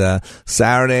you, and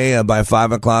Saturday by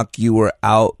 5 o'clock you were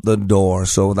out the door.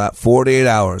 So that 48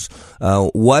 hours.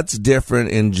 What's different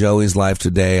in Joey's life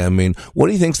today? I mean, what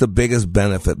do you think's the biggest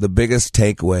benefit, the biggest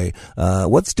takeaway?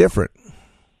 What's different?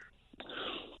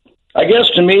 I guess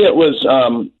to me it was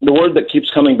the word that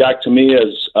keeps coming back to me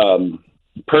is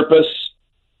purpose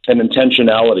and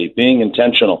intentionality, being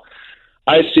intentional.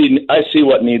 I see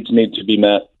what needs to be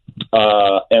met.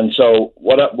 And so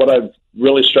what's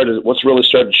really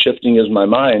started shifting is my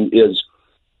mind is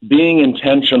being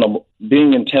intentional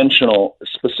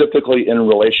specifically in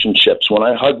relationships. When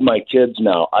I hug my kids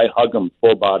now, I hug them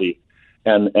full body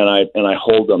and I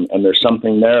hold them, and there's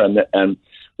something there. And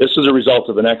this is a result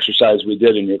of an exercise we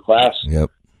did in your class.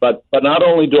 Yep. But not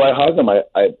only do I hug them,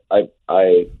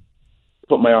 I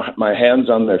put my hands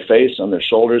on their face, on their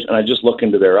shoulders, and I just look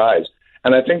into their eyes.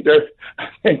 And I think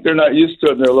they're not used to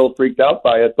it, and they're a little freaked out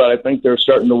by it. But I think they're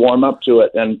starting to warm up to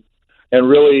it and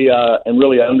really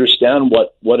understand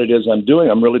what it is I'm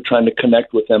doing. I'm really trying to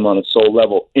connect with them on a soul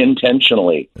level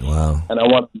intentionally. Wow. And I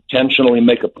want to intentionally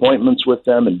make appointments with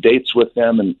them and dates with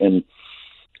them, and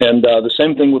the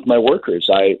same thing with my workers.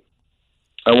 I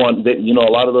want that,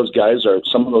 a lot of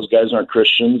some of those guys aren't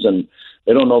Christians and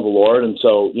they don't know the Lord, and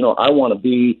so I want to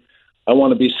be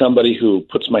somebody who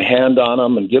puts my hand on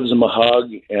them and gives them a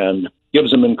hug and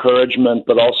gives them encouragement,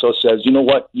 but also says, you know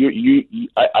what,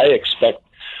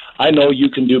 I know you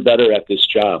can do better at this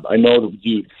job. I know that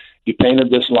you painted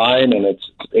this line and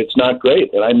it's not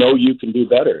great, and I know you can do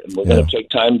better, and we're going to take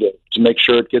time to make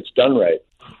sure it gets done right.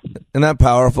 Isn't that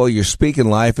powerful? You're speaking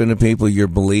life into people. You're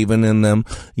believing in them.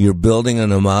 You're building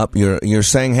them up. You're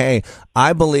saying, hey,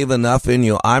 I believe enough in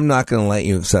you. I'm not going to let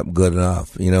you accept good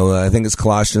enough. I think it's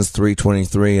Colossians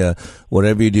 3:23.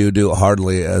 Whatever you do it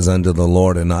heartily as unto the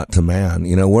Lord and not to man.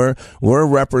 We're a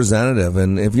representative.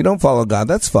 And if you don't follow God,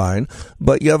 that's fine.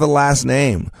 But you have a last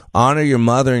name. Honor your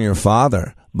mother and your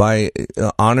father by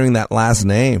honoring that last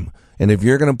name. And if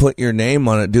you're going to put your name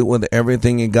on it, do it with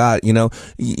everything you got.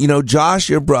 Josh,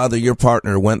 your brother, your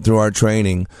partner, went through our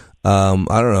training,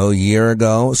 a year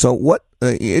ago. So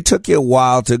it took you a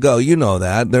while to go. You know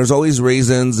that. There's always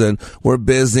reasons, and we're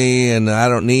busy, and I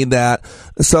don't need that.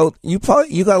 So you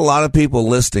got a lot of people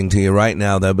listening to you right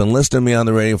now that have been listening to me on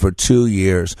the radio for 2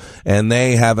 years, and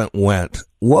they haven't went.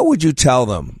 What would you tell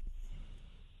them?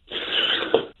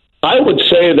 I would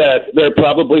say that there are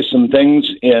probably some things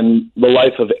in the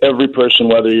life of every person,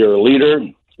 whether you're a leader,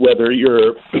 whether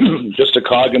you're just a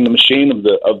cog in the machine of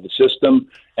the system,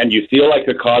 and you feel like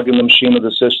a cog in the machine of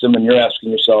the system, and you're asking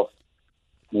yourself,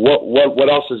 what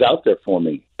else is out there for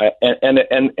me? And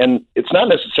it's not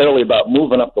necessarily about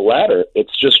moving up the ladder.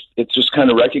 It's just kind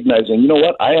of recognizing, you know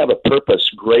what, I have a purpose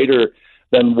greater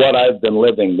than what I've been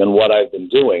living, than what I've been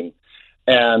doing,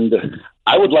 and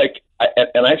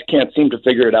I can't seem to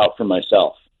figure it out for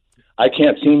myself. I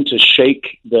can't seem to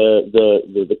shake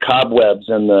the cobwebs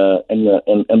and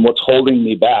what's holding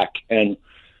me back. And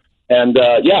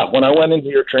when I went into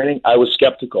your training, I was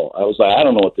skeptical. I was like, I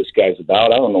don't know what this guy's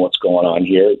about. I don't know what's going on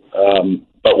here.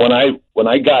 But when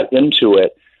I got into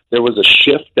it, there was a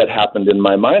shift that happened in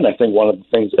my mind. I think one of the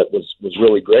things that was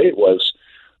really great was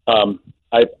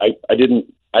I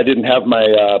didn't have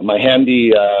my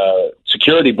handy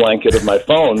security blanket of my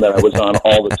phone that I was on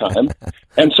all the time.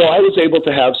 And so I was able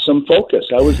to have some focus.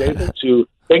 I was able to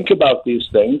think about these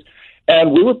things.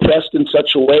 And we were pressed in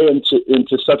such a way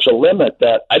into such a limit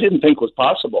that I didn't think was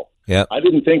possible. Yep. I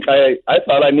didn't think I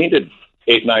thought I needed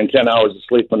 8, 9, 10 hours of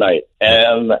sleep a night.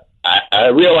 And I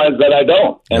realized that I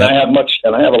don't. And I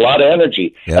have a lot of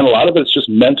energy. Yep. And a lot of it's just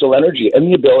mental energy and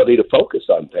the ability to focus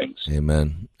on things.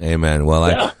 Amen.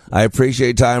 Well, I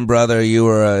appreciate your time, brother. You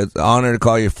were honored to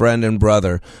call you friend and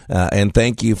brother, and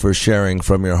thank you for sharing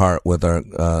from your heart with our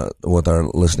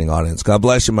listening audience. God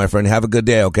bless you, my friend. Have a good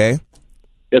day, okay?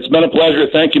 It's been a pleasure.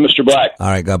 Thank you, Mr. Black. All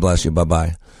right, God bless you.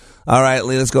 Bye-bye. All right,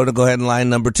 Lee, let's go ahead and line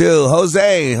number 2.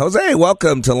 Jose,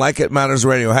 welcome to Like It Matters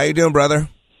Radio. How you doing, brother?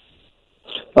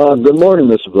 Good morning,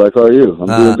 Mr. Black. How are you? I'm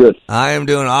doing good. I am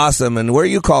doing awesome. And where are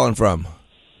you calling from?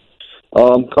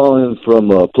 I'm calling from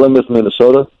Plymouth,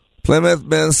 Minnesota. Plymouth,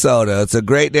 Minnesota. It's a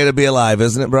great day to be alive,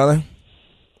 isn't it, brother?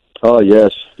 Oh,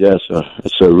 yes.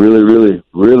 It's a really, really,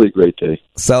 really great day.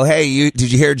 So, hey,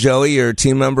 did you hear Joey, your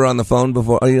team member, on the phone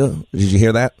before? Did you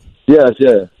hear that? Yes,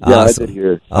 yeah. Yeah, awesome. I did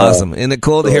hear it. Awesome. Isn't it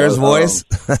cool to hear his voice?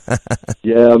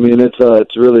 Yeah, I mean,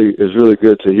 it's really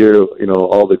good to hear,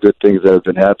 all the good things that have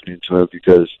been happening to him,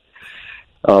 because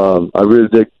I really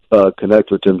did connect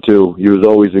with him too. He was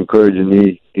always encouraging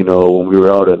me, when we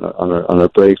were out on our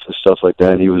breaks and stuff like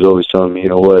that. And he was always telling me, you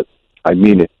know what, I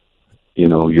mean it.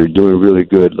 You're doing really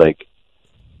good. Like,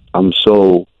 I'm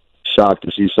so shocked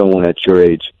to see someone at your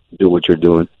age do what you're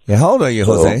doing. Yeah, how old are you,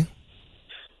 Jose?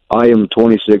 I am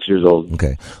 26 years old.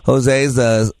 Okay. Jose's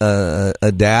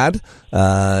a dad.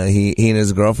 He and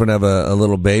his girlfriend have a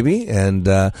little baby, and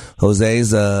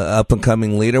Jose's a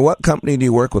up-and-coming leader. What company do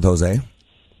you work with, Jose?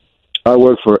 I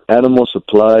work for Animal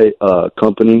Supply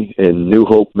Company in New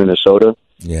Hope, Minnesota.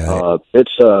 Yeah.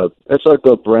 It's like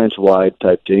a branch-wide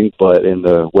type thing, but in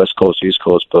the West Coast, East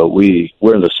Coast, but we're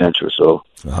in the center, so.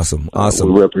 Awesome.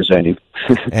 We're representing.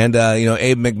 And,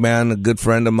 Abe McMahon, a good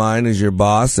friend of mine, is your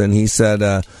boss, and he said,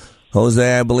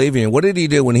 Jose, I believe in you. What did he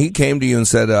do when he came to you and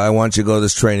said, I want you to go to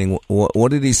this training?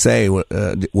 What did he say?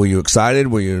 Were you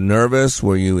excited? Were you nervous?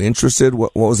 Were you interested?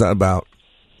 What was that about?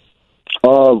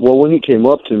 Well, when he came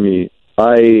up to me,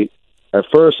 at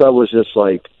first I was just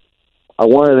like, I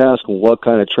wanted to ask him what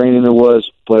kind of training it was,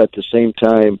 but at the same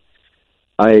time,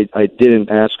 I didn't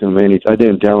ask him I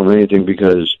didn't tell him anything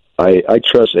because I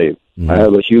trust Abe. Mm-hmm. I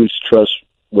have a huge trust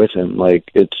with him. Like,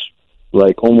 it's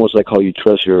like almost like how you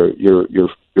trust your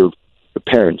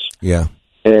parents. Yeah.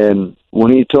 And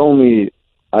when he told me,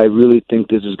 I really think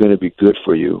this is going to be good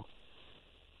for you,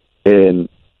 and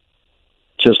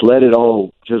just let it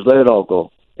all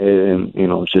go,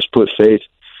 and just put faith,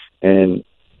 and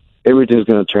everything's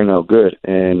going to turn out good.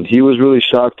 And he was really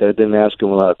shocked that I didn't ask him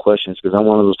a lot of questions, because I'm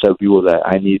one of those type of people that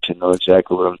I need to know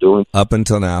exactly what I'm doing. Up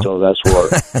until now. So that's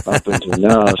what, up until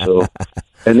now. So,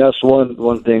 and that's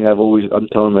one thing I'm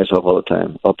telling myself all the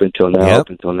time, up until now.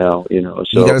 So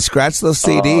you got to scratch those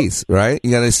CDs, right? You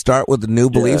got to start with the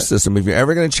new belief system. If you're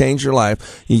ever going to change your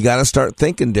life, you got to start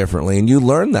thinking differently. And you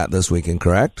learned that this weekend,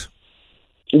 correct?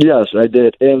 Yes, I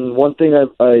did. And one thing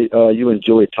you and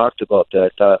Joey talked about that I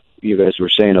thought you guys were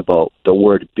saying about the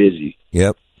word busy.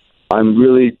 Yep. I'm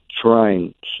really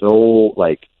trying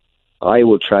I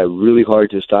will try really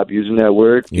hard to stop using that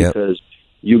word, because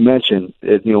you mentioned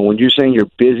it, when you're saying you're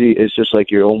busy, it's just like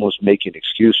you're almost making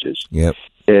excuses. Yep.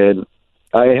 And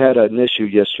I had an issue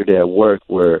yesterday at work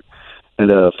where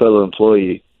a fellow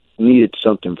employee needed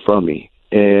something from me,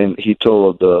 and he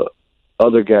told the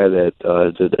other guy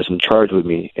that's in charge with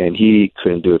me, and he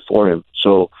couldn't do it for him.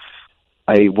 So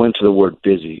I went to the word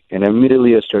busy, and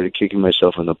immediately I started kicking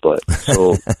myself in the butt.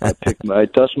 So I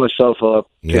dust myself up,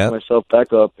 picked myself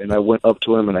back up, and I went up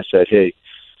to him and I said, "Hey,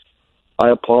 I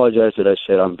apologize that I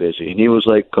said I'm busy." And he was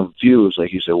like confused, like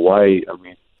he said, "Why?" I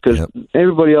mean, because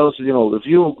everybody else, if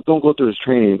you don't go through this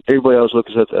training, everybody else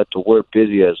looks at the word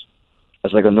busy as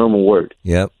like a normal word.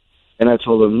 Yep. And I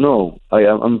told him, no,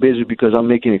 I'm busy because I'm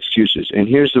making excuses. And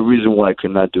here's the reason why I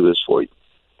could not do this for you.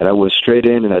 And I went straight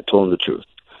in and I told him the truth.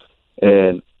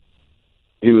 And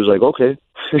he was like, okay,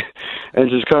 and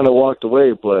just kind of walked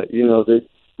away. But,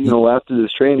 after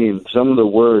this training, some of the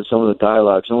words, some of the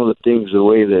dialogue, some of the things, the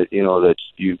way that, that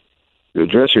you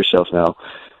address yourself now,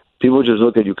 people just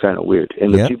look at you kind of weird.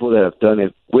 And the people that have done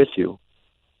it with you,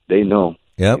 they know.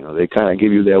 Yep. They kind of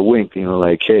give you that wink,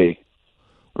 like, hey,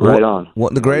 right on.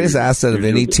 The greatest asset of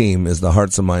any team is the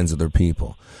hearts and minds of their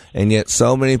people. And yet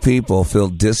so many people feel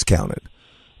discounted.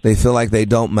 They feel like they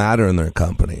don't matter in their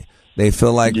company. They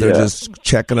feel like they're just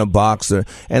checking a box. And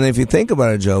if you think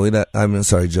about it, Joey,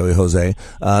 Jose,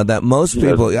 that most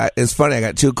people, it's funny, I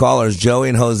got two callers, Joey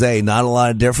and Jose, not a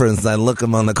lot of difference. I look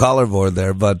them on the caller board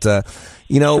there, but,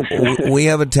 we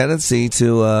have a tendency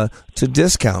to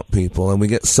discount people, and we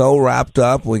get so wrapped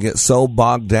up, we get so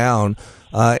bogged down.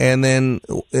 And then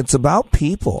it's about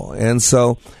people. And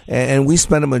so, and we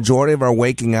spend a majority of our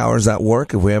waking hours at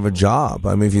work if we have a job.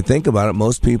 I mean, if you think about it,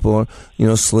 most people,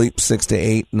 sleep 6 to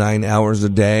 8, 9 hours a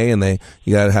day, and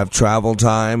you got to have travel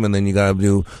time, and then you got to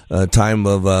do time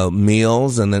of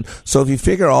meals. And then, so if you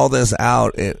figure all this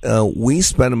out, we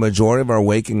spend a majority of our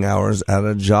waking hours at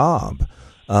a job.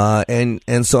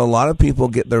 And so a lot of people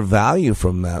get their value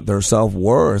from that, their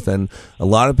self-worth. And a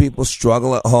lot of people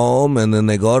struggle at home, and then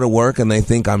they go to work and they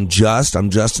think, I'm just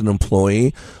an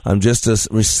employee. I'm just a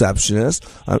receptionist.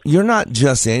 You're not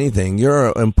just anything.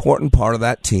 You're an important part of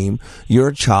that team. You're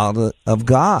a child of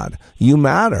God. You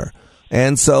matter.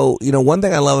 And so, one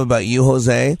thing I love about you,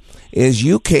 Jose, is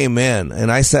you came in,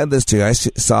 and I said this to you. I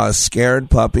saw a scared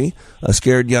puppy, a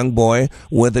scared young boy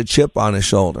with a chip on his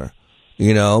shoulder.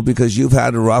 Because you've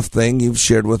had a rough thing. You've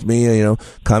shared with me,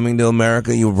 coming to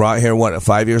America. You were brought here, at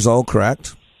 5 years old,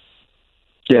 correct?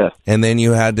 Yeah. And then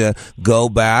you had to go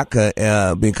back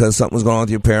because something was going on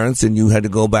with your parents, and you had to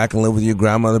go back and live with your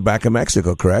grandmother back in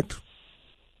Mexico, correct?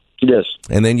 Yes.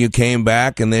 And then you came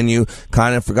back, and then you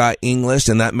kind of forgot English,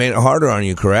 and that made it harder on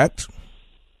you, correct?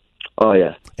 Oh,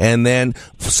 yeah. And then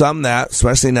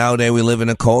especially nowadays, we live in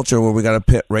a culture where we got to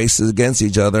pit races against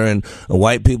each other, and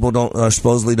white people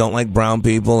supposedly don't like brown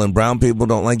people, and brown people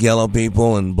don't like yellow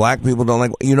people, and black people don't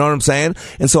like, you know what I'm saying?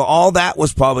 And so all that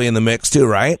was probably in the mix too,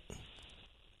 right?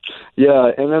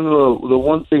 Yeah, and then the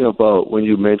one thing about when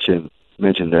you mentioned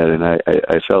that, and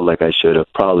I felt like I should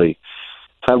have probably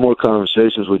had more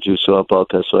conversations with you about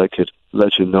that so I could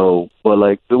let you know. But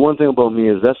like the one thing about me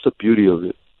is that's the beauty of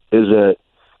it, is that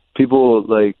people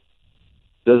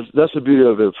that's the beauty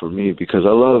of it for me, because I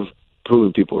love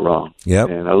proving people wrong. Yep.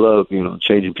 And I love,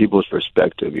 changing people's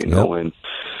perspective, and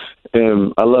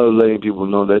I love letting people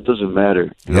know that it doesn't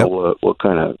matter, you know, what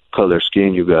kind of color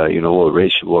skin you got, what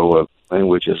race you are, what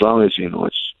language, as long as,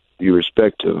 it's you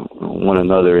respect to one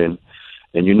another, and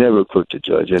you're never quick to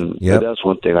judge. And that's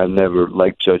one thing. I've never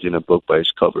liked judging a book by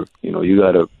its cover. You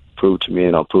got to prove to me,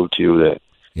 and I'll prove to you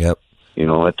that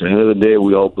at the end of the day,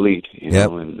 we all bleed. You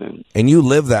know, and you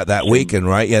lived that weekend,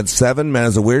 right? You had 7 men.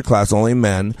 It's a weird class, only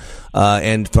men,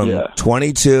 and from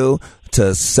 22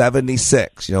 to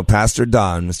 76. Pastor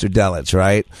Don, Mr. Delich,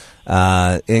 right?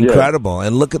 Incredible.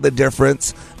 And look at the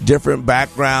difference, different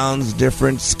backgrounds,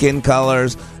 different skin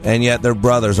colors, and yet they're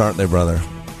brothers, aren't they, brother?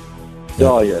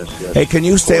 Oh, yes. Hey, can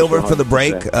you stay over for the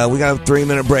break? We got a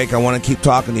 3-minute break. I want to keep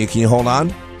talking to you. Can you hold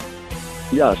on?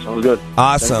 Yeah, sounds good.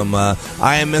 Awesome.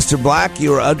 I am Mr. Black.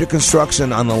 You are under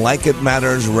construction on the Like It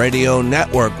Matters Radio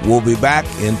Network. We'll be back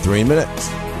in 3 minutes.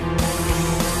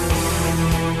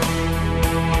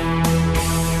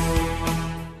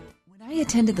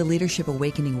 I attended the Leadership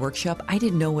Awakening workshop, I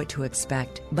didn't know what to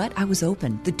expect, but I was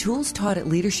open. The tools taught at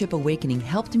Leadership Awakening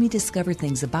helped me discover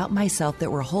things about myself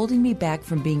that were holding me back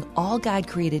from being all God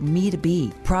created me to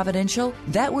be. Providential?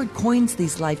 That word coins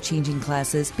these life-changing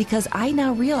classes because I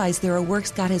now realize there are works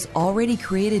God has already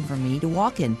created for me to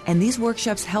walk in, and these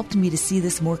workshops helped me to see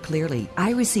this more clearly.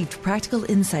 I received practical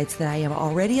insights that I am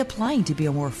already applying to be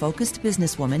a more focused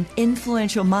businesswoman,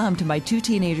 influential mom to my 2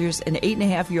 teenagers, an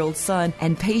 8.5-year-old son,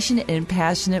 and patient and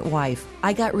passionate wife.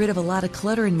 I got rid of a lot of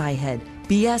clutter in my head.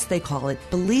 BS, they call it,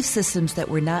 belief systems that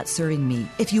were not serving me.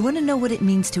 If you want to know what it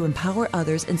means to empower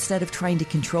others instead of trying to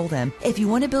control them, if you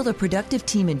want to build a productive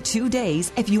team in 2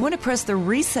 days, if you want to press the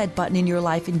reset button in your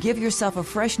life and give yourself a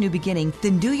fresh new beginning,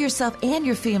 then do yourself and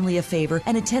your family a favor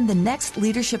and attend the next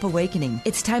Leadership Awakening.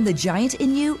 It's time the giant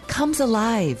in you comes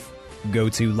alive. Go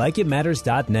to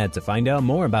likeitmatters.net to find out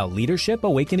more about Leadership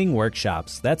Awakening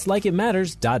workshops. That's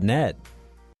likeitmatters.net.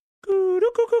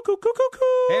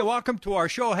 Hey, welcome to our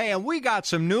show. Hey, and we got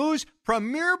some news.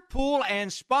 Premier Pool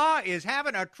and Spa is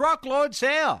having a truckload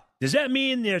sale. Does that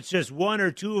mean there's just 1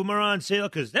 or 2 of them are on sale?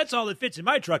 Because that's all that fits in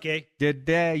my truck, eh? Did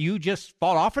you just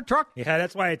fall off a truck? Yeah,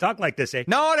 that's why I talk like this, eh?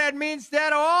 No, that means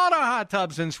that all the hot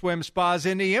tubs and swim spas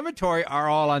in the inventory are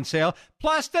all on sale,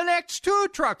 plus the next 2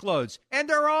 truckloads, and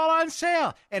they're all on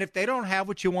sale. And if they don't have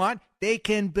what you want, they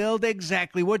can build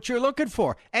exactly what you're looking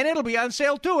for, and it'll be on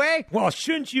sale too, eh? Well,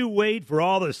 shouldn't you wait for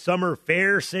all the summer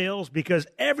fair sales? Because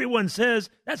everyone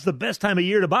says that's the best time of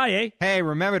year to buy, eh? Hey,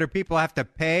 remember that people have to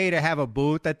pay to have a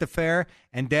booth at the fair,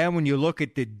 and then when you look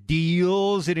at the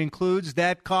deals, it includes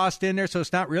that cost in there, so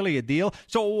it's not really a deal.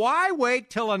 So why wait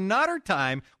till another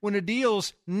time when the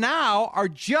deals now are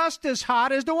just as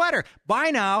hot as the weather?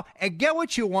 Buy now and get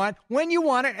what you want when you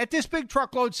want it at this big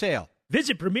truckload sale.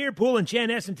 Visit Premier Pool in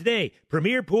Chanhassen today.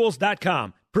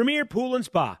 PremierPools.com. Premier Pool and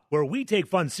Spa, where we take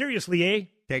fun seriously, eh?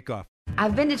 Take off.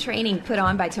 I've been to training put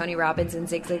on by Tony Robbins and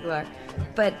Zig Ziglar,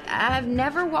 but I've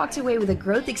never walked away with a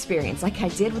growth experience like I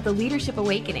did with the Leadership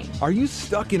Awakening. Are you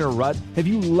stuck in a rut? Have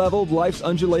you leveled life's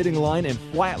undulating line and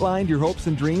flatlined your hopes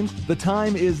and dreams? The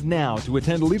time is now to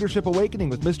attend Leadership Awakening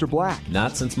with Mr. Black.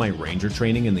 Not since my Ranger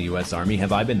training in the U.S. Army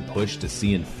have I been pushed to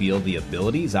see and feel the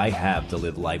abilities I have to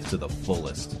live life to the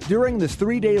fullest. During this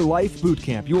 3-day life boot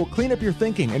camp, you will clean up your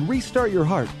thinking and restart your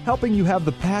heart, helping you have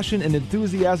the passion and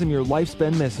enthusiasm your life's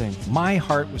been missing. My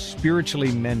heart was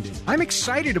spiritually mended. I'm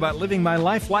excited about living my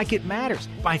life like it matters.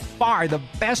 By far the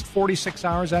best 46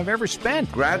 hours I've ever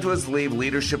spent. Graduates leave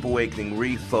Leadership Awakening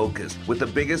refocused with the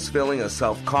biggest feeling of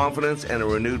self-confidence and a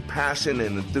renewed passion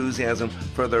and enthusiasm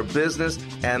for their business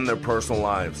and their personal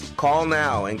lives. Call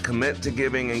now and commit to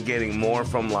giving and getting more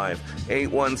from life.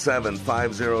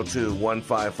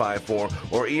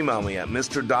 817-502-1554 or email me at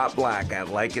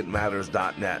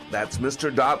mr.black@likeitmatters.net. That's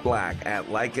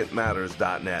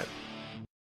mr.black@likeitmatters.net.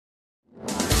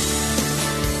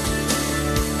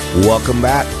 Welcome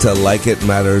back to Like It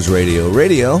Matters Radio.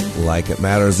 Radio, like it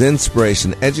matters,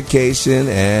 inspiration, education,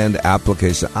 and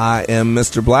application. I am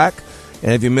Mr. Black.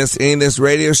 And if you missed any of this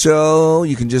radio show,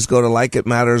 you can just go to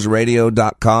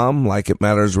likeitmattersradio.com,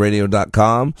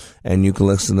 likeitmattersradio.com, and you can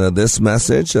listen to this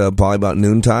message probably about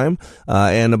noontime,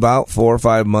 and about 4 or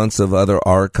 5 months of other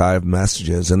archived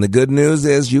messages. And the good news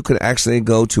is you can actually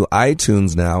go to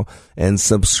iTunes now and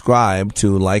subscribe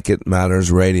to Like It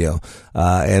Matters Radio.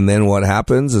 And then what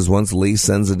happens is once Lee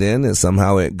sends it in,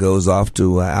 somehow it goes off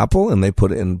to Apple, and they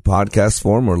put it in podcast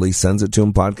form, or Lee sends it to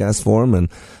him podcast form, and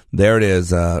there it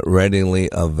is, readily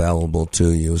available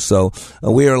to you. So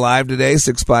we are live today,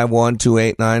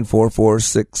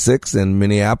 651-289-4466 in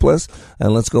Minneapolis.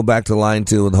 And let's go back to line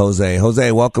 2 with Jose.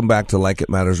 Jose, welcome back to Like It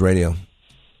Matters Radio.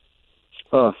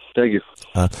 Oh, thank you.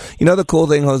 You know the cool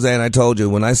thing, Jose, and I told you,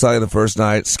 when I saw you the first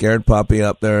night, scared puppy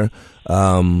up there,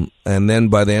 and then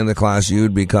by the end of the class,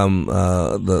 you'd become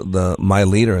my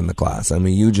leader in the class. I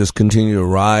mean, you just continue to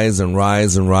rise and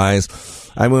rise and rise.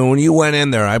 I mean, when you went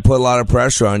in there, I put a lot of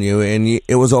pressure on you, and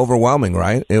it was overwhelming,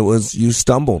 right? You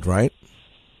stumbled, right?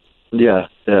 Yeah,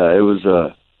 it was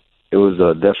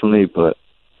definitely, but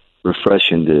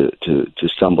refreshing to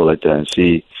stumble like that and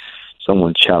see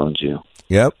someone challenge you.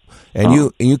 Yep.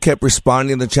 And you kept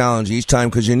responding to the challenge each time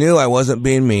because you knew I wasn't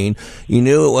being mean. You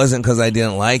knew it wasn't because I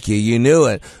didn't like you. You knew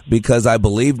it because I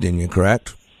believed in you,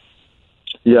 correct?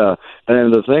 Yeah.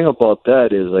 And the thing about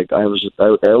that is, like, I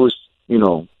was, you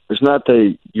know, it's not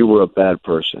that you were a bad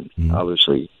person. Mm-hmm.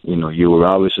 Obviously, you know, you were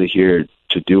obviously here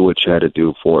to do what you had to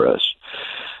do for us.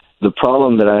 The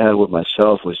problem that I had with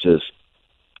myself was just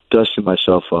dusting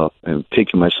myself up and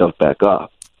picking myself back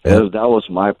up. That was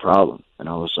my problem. And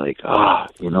I was like,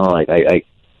 you know, like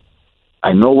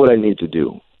I know what I need to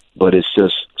do, but it's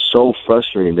just so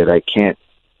frustrating that I can't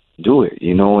do it,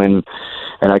 you know, and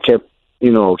I kept,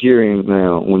 you know, hearing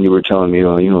when you were telling me,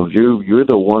 you know, you're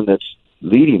the one that's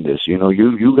leading this, you know,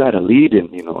 you got to lead,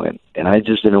 and you know, and I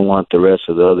just didn't want the rest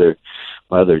of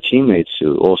my other teammates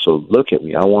to also look at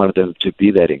me. I wanted them to be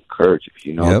that encourager,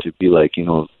 you know, to be like, you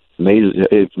know,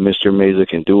 if Mr. Meza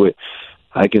can do it,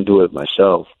 I can do it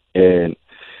myself.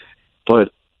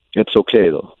 But it's okay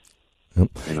though. Yep.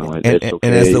 You know, it's okay.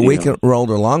 And as the week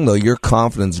rolled along, though, your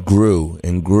confidence grew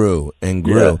and grew and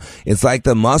grew. Yeah. It's like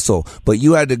the muscle, but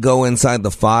you had to go inside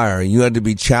the fire. You had to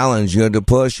be challenged. You had to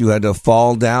push. You had to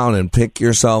fall down and pick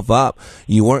yourself up.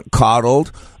 You weren't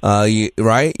coddled,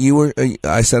 right? You were.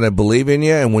 I said, I believe in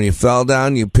you. And when you fell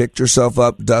down, you picked yourself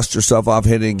up, dust yourself off,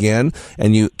 hit it again,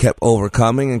 and you kept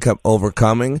overcoming and kept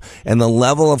overcoming. And the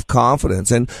level of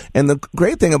confidence. And the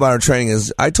great thing about our training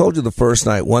is, I told you the first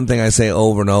night, one thing I say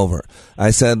over and over.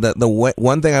 I said that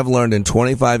one thing I've learned in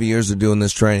 25 years of doing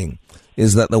this training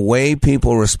is that the way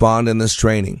people respond in this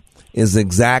training is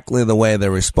exactly the way they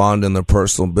respond in their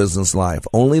personal business life.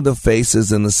 Only the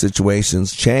faces and the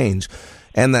situations change.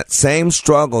 And that same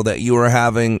struggle that you were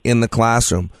having in the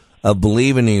classroom of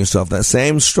believing in yourself, that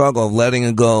same struggle of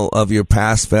letting go of your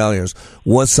past failures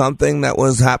was something that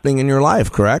was happening in your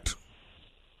life, correct?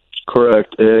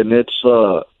 Correct. And it's,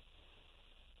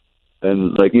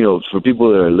 and like, you know, for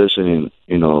people that are listening,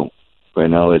 you know, right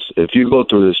now, if you go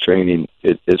through this training,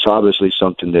 it's obviously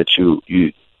something that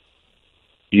you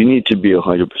need to be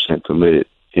 100% committed,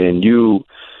 and you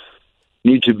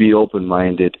need to be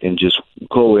open-minded and just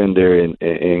go in there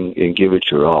and give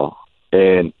it your all.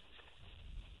 And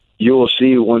you will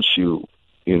see once you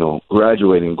know,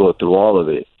 graduate and go through all of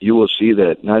it, you will see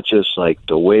that not just like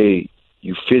the way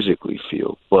you physically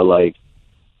feel, but like,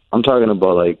 I'm talking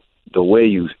about like the way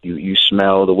you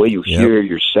smell, the way you hear,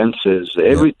 your senses,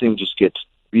 everything just gets,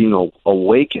 you know,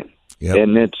 awakened. Yep.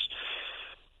 And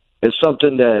it's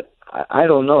something that I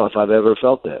don't know if I've ever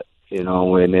felt that, you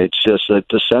know, and it's just like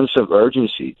the sense of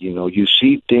urgency. You know, you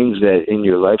see things that in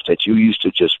your life that you used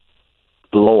to just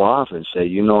blow off and say,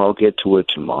 you know, I'll get to it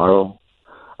tomorrow,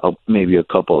 maybe a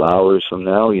couple hours from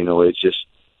now. You know, it's just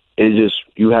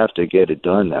you have to get it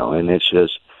done now, and it's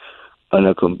just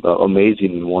an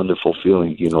amazing and wonderful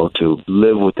feeling, you know, to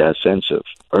live with that sense of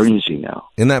urgency now.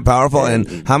 Isn't that powerful?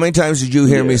 And how many times did you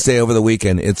hear me say over the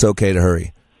weekend, it's okay to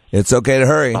hurry? It's okay to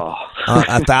hurry.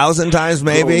 1,000 times,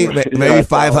 maybe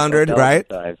 500, right?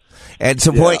 Times. At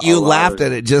some point, you laughed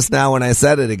at it just now when I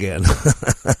said it again.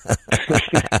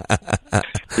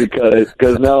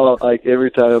 Because now, like,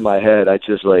 every time in my head, I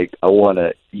just, like, I want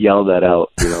to yell that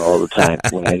out, you know, all the time.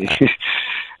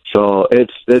 So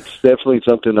it's definitely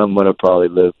something I'm going to probably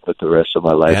live with the rest of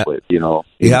my life with, you know.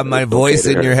 You have my voice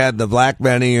in your head, the black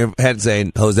man in your head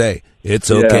saying, Jose, it's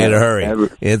okay to hurry.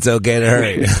 It's okay to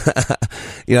hurry.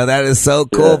 You know, that is so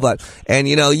cool. Yeah. And,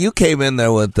 you know, you came in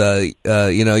there with, you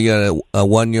know, you had a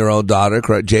 1-year-old daughter,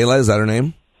 correct? Jayla, is that her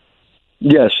name?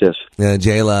 Yes. Yeah,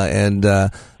 Jayla.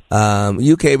 And,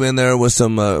 you came in there with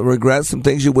some regrets, some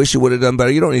things you wish you would have done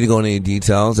better. You don't need to go into any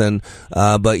details, and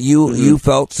but you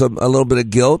felt a little bit of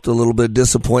guilt, a little bit of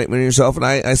disappointment in yourself, and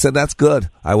I said that's good.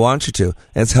 I want you to.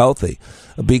 It's healthy,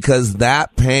 because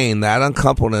that pain, that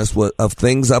uncomfortableness of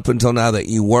things up until now that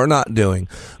you were not doing,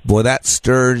 boy, that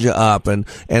stirred you up. And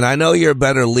I know you're a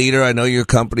better leader. I know your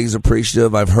company's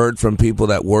appreciative. I've heard from people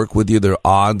that work with you. They're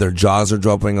awed. Their jaws are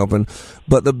dropping open.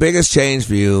 But the biggest change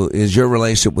for you is your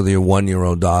relationship with your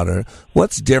 1-year-old daughter.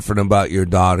 What's different about your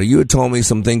daughter? You had told me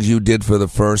some things you did for the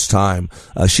first time.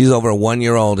 She's over a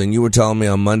 1-year-old, and you were telling me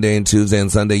on Monday and Tuesday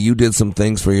and Sunday you did some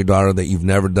things for your daughter that you've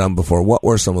never done before. What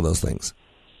were some of those things?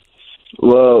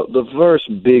 Well, the first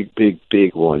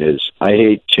big one is I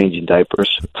hate changing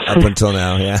diapers. Up until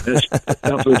now, yeah.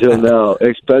 Up until now,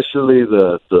 especially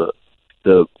the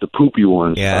poopy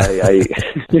ones. Yeah.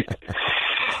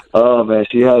 Oh man,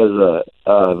 she's got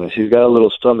a little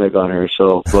stomach on her.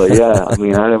 So, but yeah, I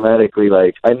mean, automatically,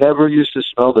 like, I never used to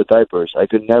smell the diapers. I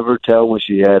could never tell when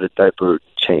she had a diaper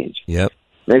change. Yep.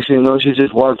 Next thing you know, she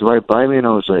just walked right by me, and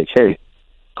I was like, "Hey,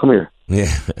 come here."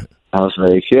 Yeah. I was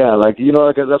like, yeah, like, you know,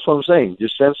 like, that's what I'm saying. Your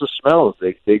sense of smells,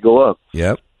 they go up.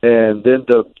 Yep. And then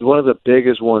one of the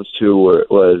biggest ones, too,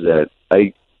 was that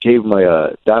I gave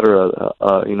my daughter,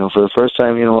 you know, for the first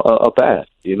time, you know, a bath.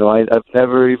 You know, I've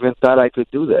never even thought I could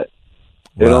do that.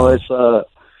 You know, it's,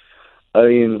 I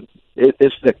mean,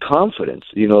 it's the confidence,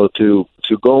 you know, to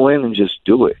go in and just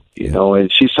do it, you know.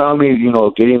 And she saw me, you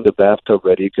know, getting the bathtub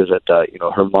ready because I thought, you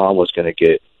know, her mom was going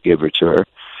to give her to her.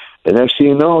 And next thing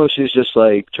you know, she's just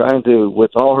like trying to,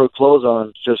 with all her clothes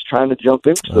on, just trying to jump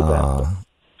into the bathtub.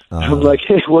 I'm like,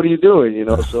 hey, what are you doing? You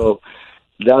know, so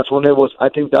that's when it was, I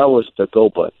think that was the go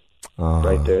button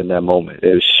right there in that moment.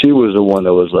 She was the one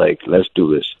that was like, let's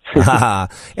do this.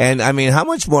 And I mean, how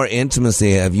much more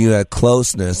intimacy have you had,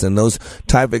 closeness and those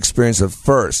type of experiences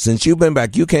first? Since you've been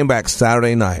back, you came back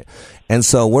Saturday night. And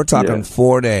so we're talking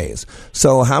 4 days.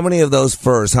 So how many of those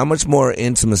first, how much more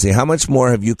intimacy, how much more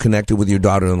have you connected with your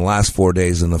daughter in the last 4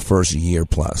 days in the first year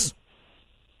plus?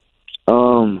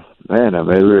 Man, I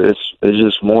mean, it's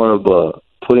just more of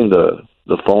putting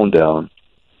the phone down.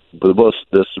 But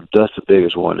that's the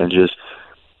biggest one. And just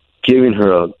giving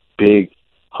her a big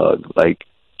hug, like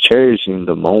cherishing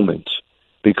the moments.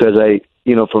 Because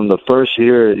you know, from the first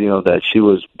year, you know, that she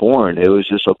was born, it was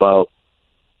just all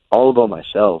about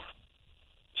myself.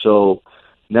 So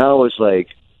now it's like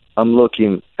I'm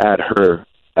looking at her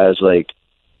as like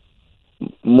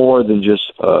more than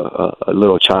just a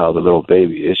little child, a little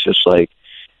baby. It's just like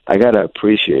I got to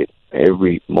appreciate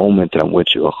every moment I'm with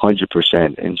you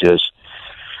 100% and just,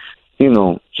 you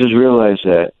know, just realize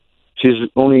that she's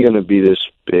only going to be this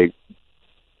big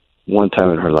one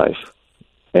time in her life.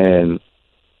 And,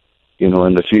 you know,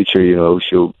 in the future, you know,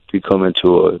 she'll become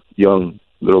into a young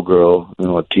little girl, you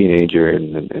know, a teenager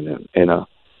and a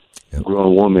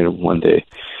grown woman one day.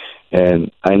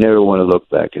 And I never want to look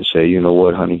back and say, you know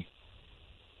what, honey,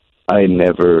 I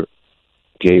never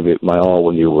gave it my all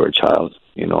when you were a child.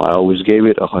 You know, I always gave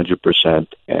it 100%,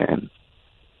 and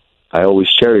I always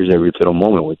cherish every little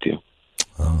moment with you.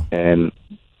 And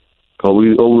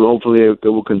hopefully it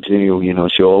will continue. You know,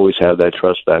 she'll always have that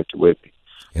trust factor with me.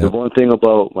 The one thing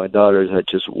about my daughter is I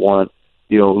just want,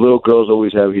 you know, little girls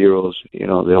always have heroes. You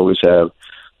know, they always have,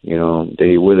 you know,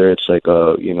 whether it's like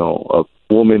a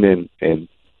woman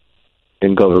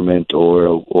in government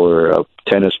or a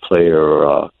tennis player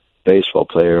or a baseball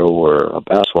player or a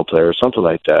basketball player or something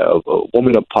like that, a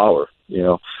woman of power. You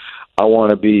know, I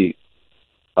want to be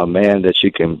a man that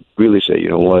she can really say, you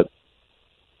know what,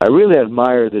 I really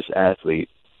admire this athlete,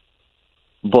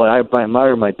 but I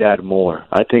admire my dad more.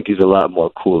 I think he's a lot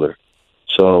more cooler.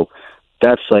 So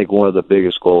that's like one of the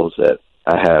biggest goals that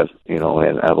I have, you know,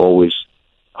 and I've always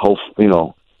hoped, you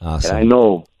know, and I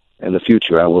know in the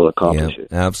future I will accomplish it.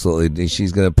 Absolutely.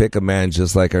 She's going to pick a man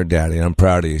just like her daddy. I'm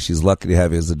proud of you. She's lucky to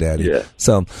have you as a daddy. Yeah.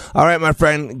 So, all right, my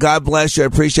friend, God bless you. I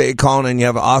appreciate you calling, and you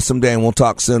have an awesome day, and we'll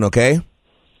talk soon, okay?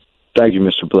 Thank you,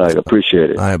 Mr. Black. I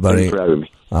appreciate it. All right, buddy. Thanks for having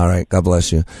me. All right. God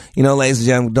bless you. You know, ladies and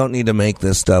gentlemen, don't need to make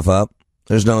this stuff up.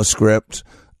 There's no script.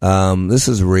 This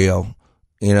is real.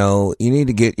 You know, you need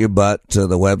to get your butt to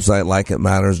the website,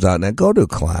 likeitmatters.net. Go to a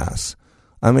class.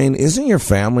 I mean, isn't your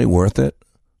family worth it?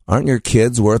 Aren't your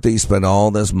kids worth it? You spend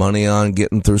all this money on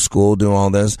getting through school, doing all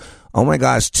this. Oh my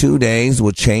gosh, 2 days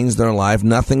would change their life.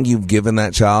 Nothing you've given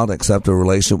that child except a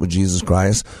relationship with Jesus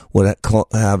Christ would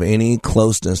have any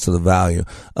closeness to the value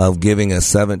of giving a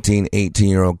 17,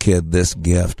 18-year-old kid this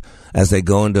gift as they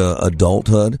go into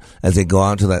adulthood, as they go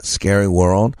out into that scary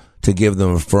world, to give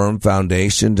them a firm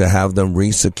foundation, to have them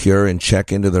re-secure and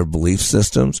check into their belief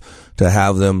systems, to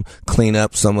have them clean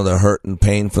up some of the hurt and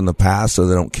pain from the past so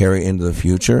they don't carry into the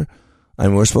future. I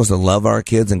mean, we're supposed to love our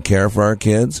kids and care for our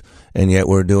kids, and yet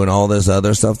we're doing all this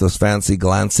other stuff, this fancy,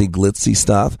 glancy, glitzy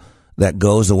stuff that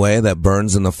goes away, that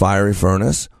burns in the fiery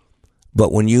furnace.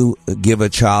 But when you give a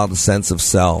child a sense of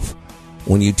self,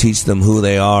 when you teach them who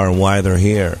they are and why they're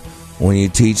here, when you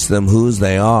teach them whose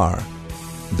they are,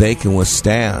 they can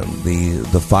withstand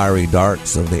the fiery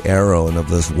darts of the arrow and of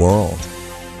this world.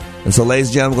 And so, ladies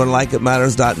and gentlemen, go to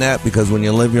likeitmatters.net, because when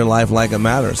you live your life like it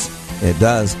matters, it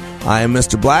does. I am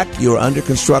Mr. Black. You are under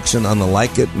construction on the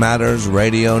Like It Matters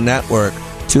Radio Network.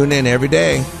 Tune in every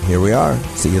day. Here we are.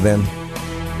 See you then.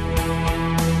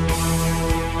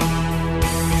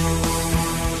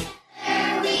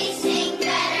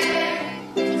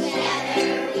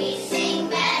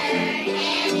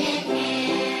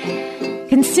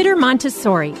 Consider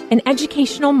Montessori, an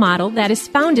educational model that is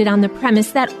founded on the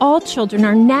premise that all children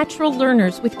are natural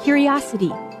learners with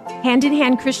curiosity.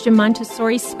 Hand-in-Hand Christian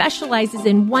Montessori specializes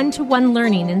in one-to-one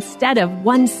learning instead of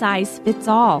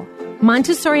one-size-fits-all.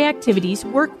 Montessori activities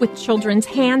work with children's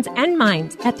hands and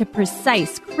minds at the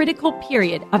precise, critical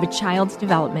period of a child's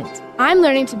development. I'm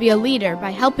learning to be a leader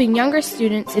by helping younger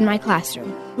students in my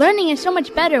classroom. Learning is so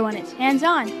much better when it's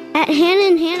hands-on. At Hand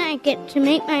in Hand, I get to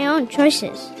make my own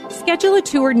choices. Schedule a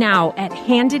tour now at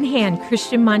Hand in Hand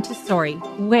Christian Montessori,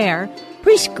 where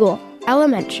preschool,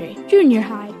 elementary, junior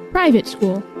high, private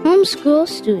school, homeschool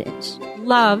students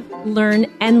love, learn,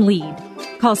 and lead.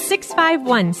 Call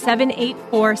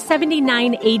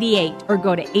 651-784-7988 or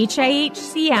go to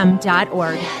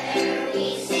hihcm.org.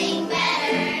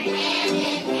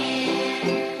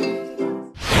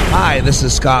 Hi, this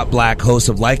is Scott Black, host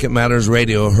of Like It Matters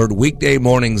Radio, heard weekday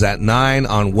mornings at 9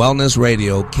 on Wellness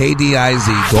Radio,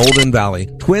 KDIZ, Golden Valley.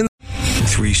 Twin.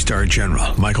 3-star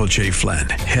General Michael J. Flynn,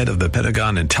 head of the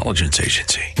Pentagon Intelligence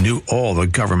Agency, knew all the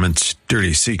government's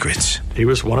dirty secrets. He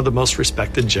was one of the most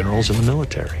respected generals in the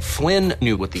military. Flynn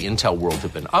knew what the intel world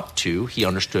had been up to. He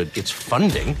understood its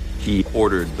funding. He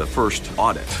ordered the first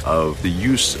audit of the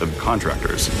use of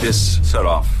contractors. This set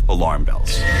off alarm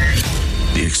bells.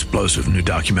 The explosive new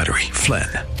documentary, Flynn,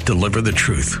 Deliver the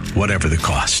Truth, Whatever the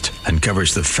Cost,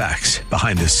 uncovers the facts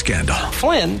behind this scandal.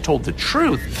 Flynn told the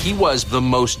truth. He was the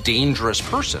most dangerous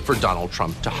person for Donald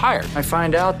Trump to hire. I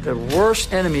find out the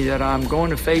worst enemy that I'm going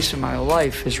to face in my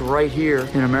life is right here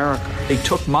in America. They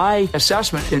took my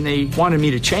assessment and they wanted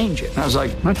me to change it. And I was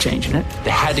like, I'm not changing it.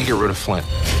 They had to get rid of Flynn.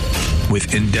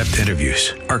 With in-depth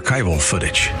interviews, archival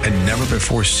footage, and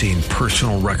never-before-seen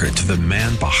personal records of the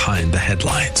man behind the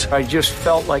headlines. I just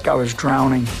felt like I was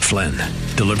drowning. Flynn,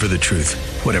 Deliver the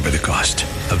Truth, Whatever the Cost.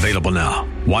 Available now.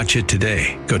 Watch it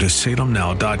today. Go to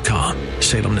salemnow.com.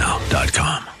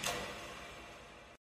 salemnow.com.